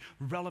 to be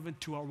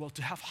relevant to our world,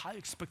 to have high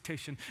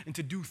expectation, and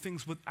to do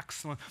things with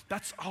excellence.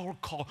 That's our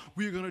call.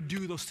 We're going to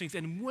do those things.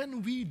 And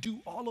when we do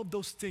all of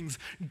those things,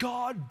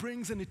 God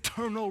brings an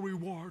eternal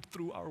reward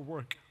through our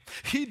work.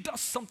 He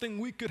does something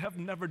we could have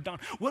never done.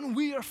 When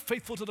we are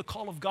faithful to the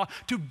call of God,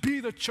 to be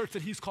the church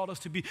that He's called us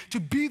to be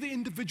the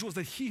individuals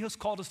that He has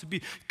called us to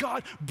be,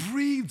 God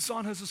breathes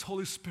on us His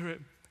Holy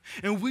Spirit.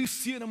 And we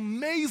see an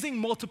amazing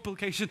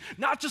multiplication,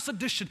 not just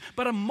addition,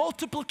 but a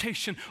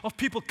multiplication of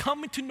people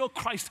coming to know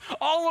Christ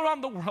all around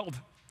the world.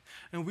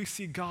 And we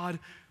see God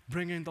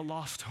bringing the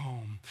lost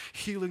home,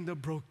 healing the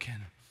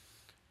broken,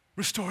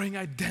 restoring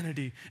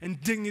identity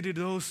and dignity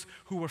to those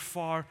who were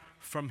far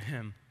from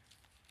Him.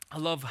 I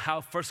love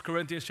how 1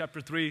 Corinthians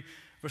chapter 3,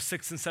 verse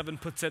 6 and 7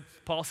 puts it.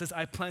 Paul says,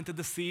 I planted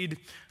the seed,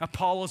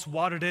 Apollos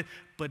watered it,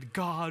 but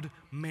God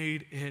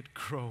made it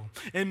grow.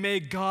 And may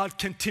God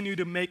continue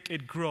to make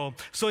it grow.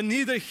 So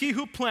neither he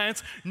who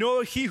plants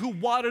nor he who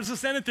waters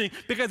is anything,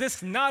 because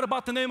it's not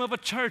about the name of a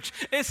church.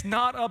 It's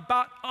not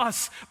about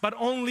us, but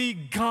only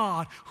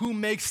God who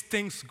makes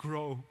things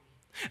grow.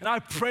 And I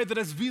pray that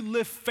as we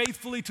live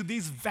faithfully to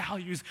these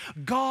values,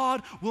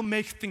 God will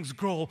make things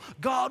grow.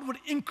 God would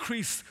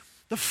increase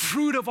the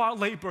fruit of our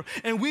labor,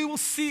 and we will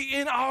see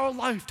in our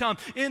lifetime,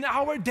 in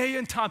our day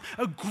and time,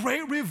 a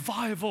great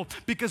revival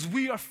because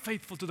we are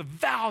faithful to the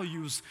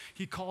values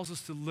He calls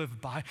us to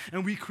live by,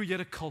 and we create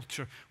a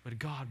culture where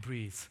God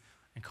breathes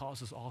and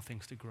causes all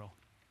things to grow.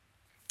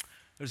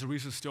 There's a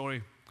recent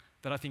story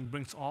that I think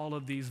brings all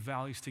of these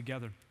values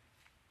together.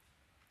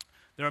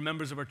 There are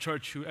members of our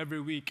church who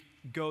every week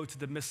go to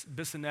the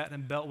Bissonnette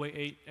and Beltway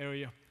 8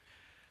 area.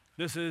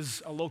 This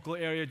is a local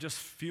area just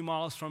a few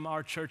miles from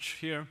our church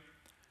here.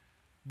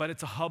 But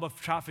it's a hub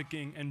of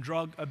trafficking and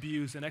drug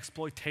abuse and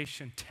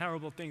exploitation.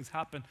 Terrible things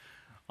happen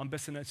on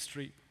Bissonnette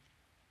Street.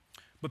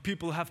 But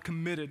people have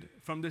committed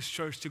from this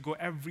church to go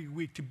every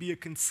week to be a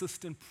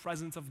consistent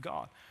presence of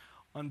God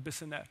on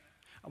Bissonnette.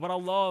 What I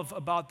love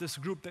about this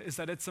group is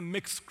that it's a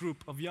mixed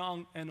group of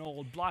young and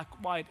old,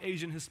 black, white,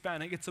 Asian,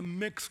 Hispanic. It's a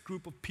mixed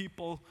group of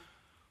people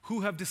who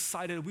have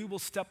decided we will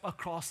step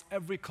across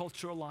every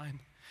cultural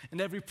line and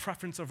every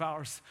preference of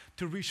ours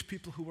to reach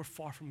people who are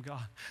far from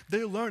God.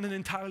 They learn an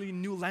entirely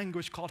new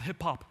language called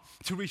hip-hop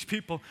to reach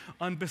people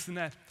on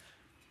Bissonnette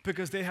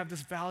because they have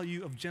this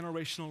value of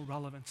generational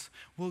relevance.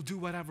 We'll do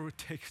whatever it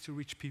takes to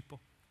reach people.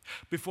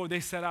 Before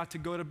they set out to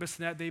go to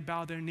Bissonnette, they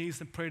bow their knees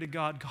and pray to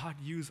God, God,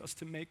 use us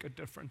to make a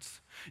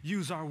difference.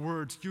 Use our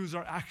words, use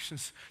our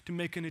actions to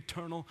make an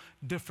eternal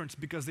difference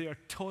because they are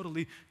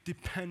totally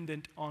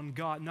dependent on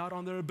God, not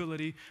on their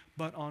ability,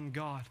 but on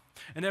God.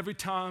 And every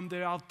time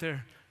they're out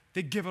there,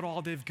 they give it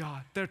all they've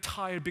got. They're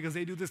tired because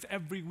they do this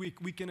every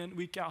week, week in and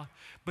week out.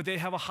 But they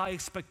have a high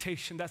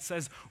expectation that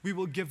says, we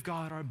will give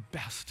God our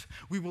best.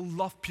 We will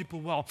love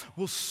people well.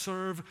 We'll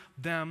serve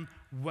them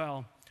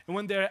well. And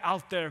when they're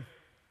out there,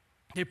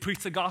 They preach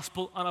the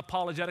gospel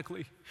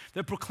unapologetically.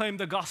 They proclaim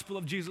the gospel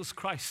of Jesus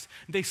Christ.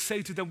 They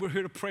say to them, we're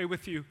here to pray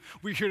with you.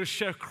 We're here to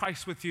share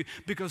Christ with you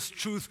because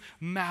truth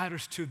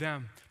matters to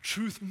them.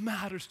 Truth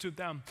matters to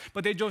them.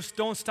 But they just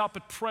don't stop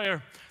at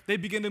prayer. They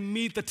begin to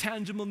meet the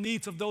tangible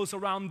needs of those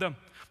around them.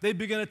 They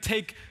begin to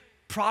take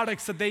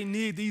products that they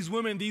need, these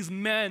women, these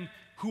men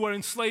who are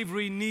in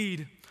slavery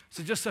need.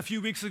 So just a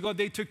few weeks ago,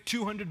 they took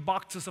 200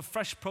 boxes of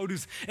fresh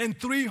produce and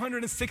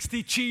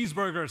 360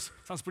 cheeseburgers.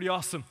 Sounds pretty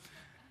awesome.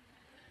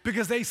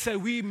 Because they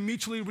said, we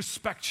mutually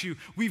respect you,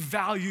 we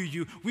value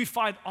you, we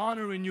find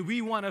honor in you,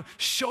 we want to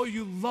show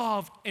you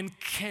love and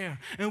care,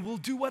 and we'll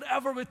do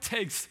whatever it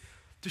takes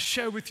to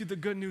share with you the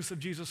good news of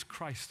Jesus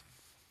Christ.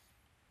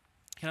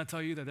 Can I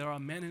tell you that there are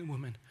men and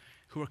women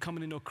who are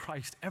coming to know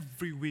Christ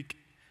every week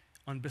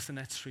on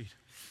Bissonnette Street?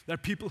 There are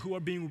people who are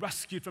being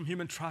rescued from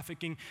human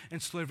trafficking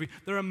and slavery.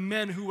 There are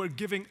men who are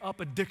giving up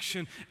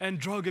addiction and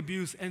drug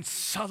abuse and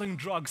selling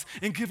drugs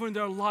and giving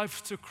their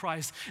lives to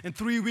Christ. And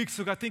 3 weeks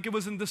ago, I think it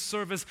was in this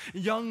service, a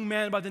young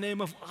man by the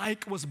name of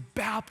Ike was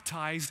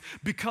baptized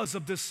because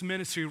of this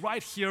ministry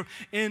right here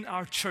in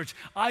our church.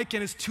 Ike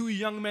and his 2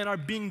 young men are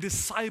being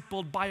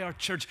discipled by our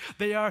church.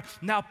 They are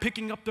now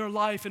picking up their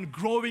life and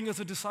growing as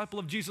a disciple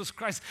of Jesus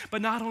Christ.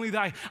 But not only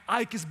that,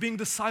 Ike is being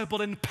discipled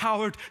and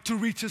empowered to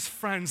reach his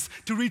friends,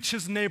 to reach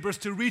his neighbors,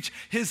 to reach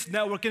his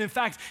network. And in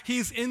fact,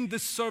 he's in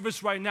this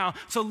service right now.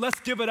 So let's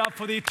give it up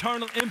for the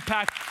eternal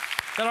impact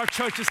that our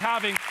church is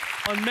having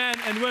on men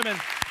and women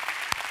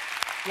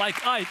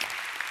like Ike.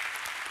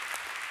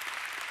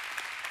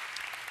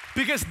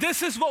 Because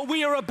this is what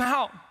we are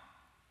about.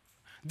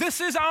 This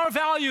is our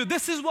value.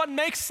 This is what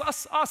makes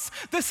us us.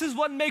 This is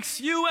what makes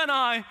you and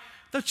I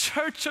the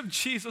church of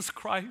Jesus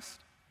Christ.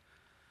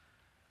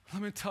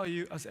 Let me tell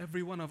you, as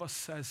every one of us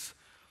says,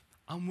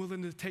 I'm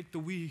willing to take the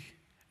we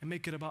and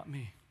make it about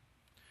me.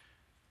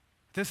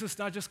 This is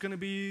not just going to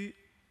be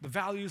the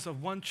values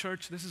of one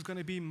church. This is going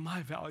to be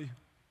my value.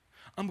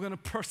 I'm going to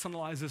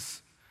personalize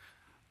this.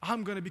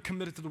 I'm going to be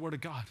committed to the Word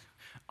of God.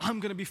 I'm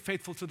going to be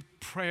faithful to the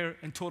prayer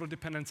and total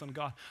dependence on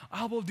God.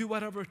 I will do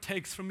whatever it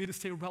takes for me to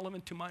stay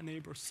relevant to my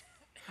neighbors.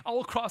 I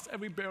will cross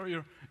every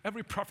barrier,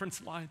 every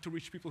preference line to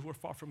reach people who are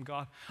far from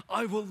God.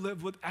 I will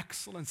live with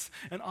excellence,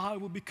 and I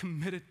will be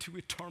committed to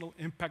eternal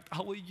impact.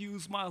 I will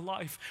use my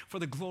life for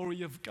the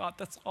glory of God.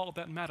 That's all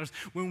that matters.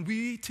 When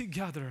we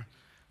together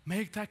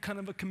make that kind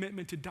of a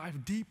commitment to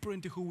dive deeper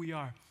into who we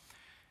are,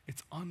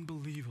 it's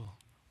unbelievable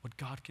what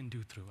God can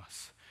do through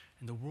us.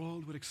 And the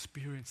world would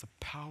experience the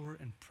power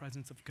and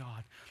presence of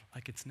God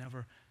like it's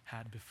never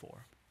had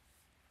before.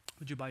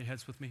 Would you bow your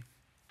heads with me?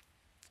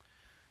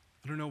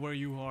 I don't know where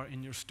you are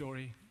in your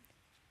story.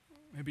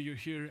 Maybe you're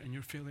here and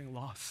you're feeling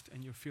lost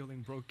and you're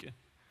feeling broken.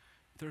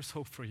 There's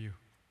hope for you.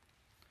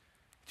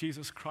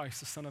 Jesus Christ,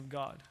 the Son of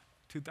God,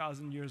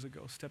 2,000 years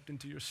ago, stepped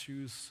into your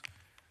shoes.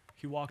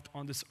 He walked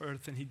on this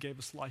earth and he gave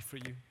his life for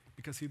you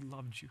because he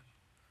loved you.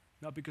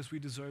 Not because we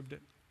deserved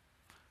it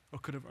or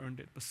could have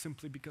earned it, but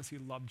simply because he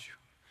loved you.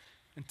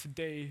 And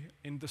today,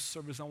 in this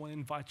service, I want to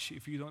invite you,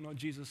 if you don't know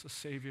Jesus as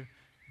Savior,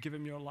 give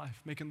him your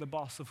life. Make him the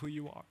boss of who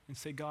you are. And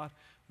say, God,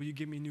 will you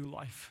give me new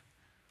life?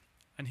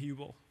 And he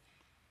will.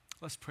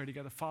 Let's pray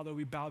together. Father,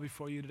 we bow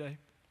before you today.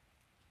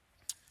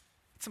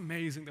 It's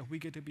amazing that we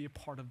get to be a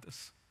part of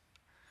this.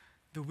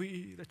 That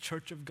we, the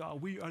church of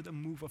God, we are the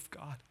move of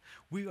God.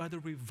 We are the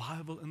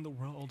revival in the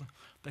world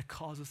that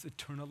causes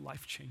eternal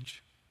life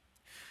change.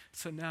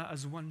 So now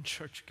as one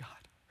church, God,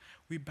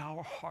 we bow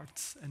our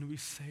hearts and we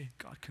say,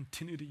 God,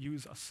 continue to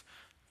use us.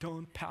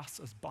 Don't pass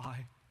us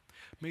by.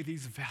 May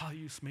these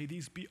values, may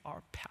these be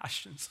our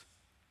passions.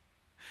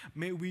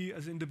 May we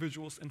as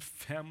individuals and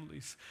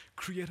families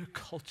create a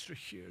culture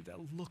here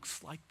that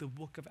looks like the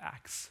book of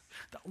Acts,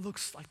 that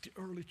looks like the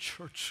early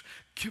church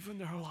giving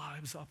their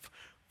lives up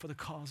for the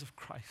cause of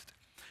Christ.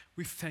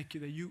 We thank you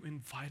that you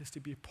invite us to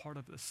be a part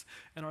of this.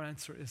 And our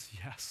answer is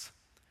yes.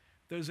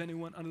 If there's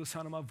anyone under the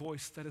sound of my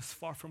voice that is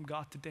far from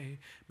God today,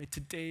 may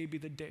today be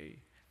the day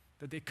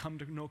that they come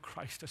to know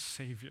Christ as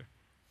Savior.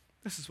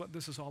 This is what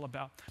this is all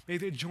about. May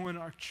they join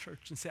our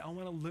church and say, I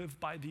want to live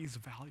by these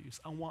values.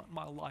 I want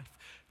my life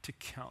to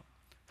count.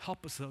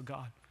 Help us, oh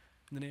God.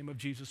 In the name of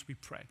Jesus we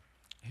pray.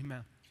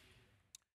 Amen.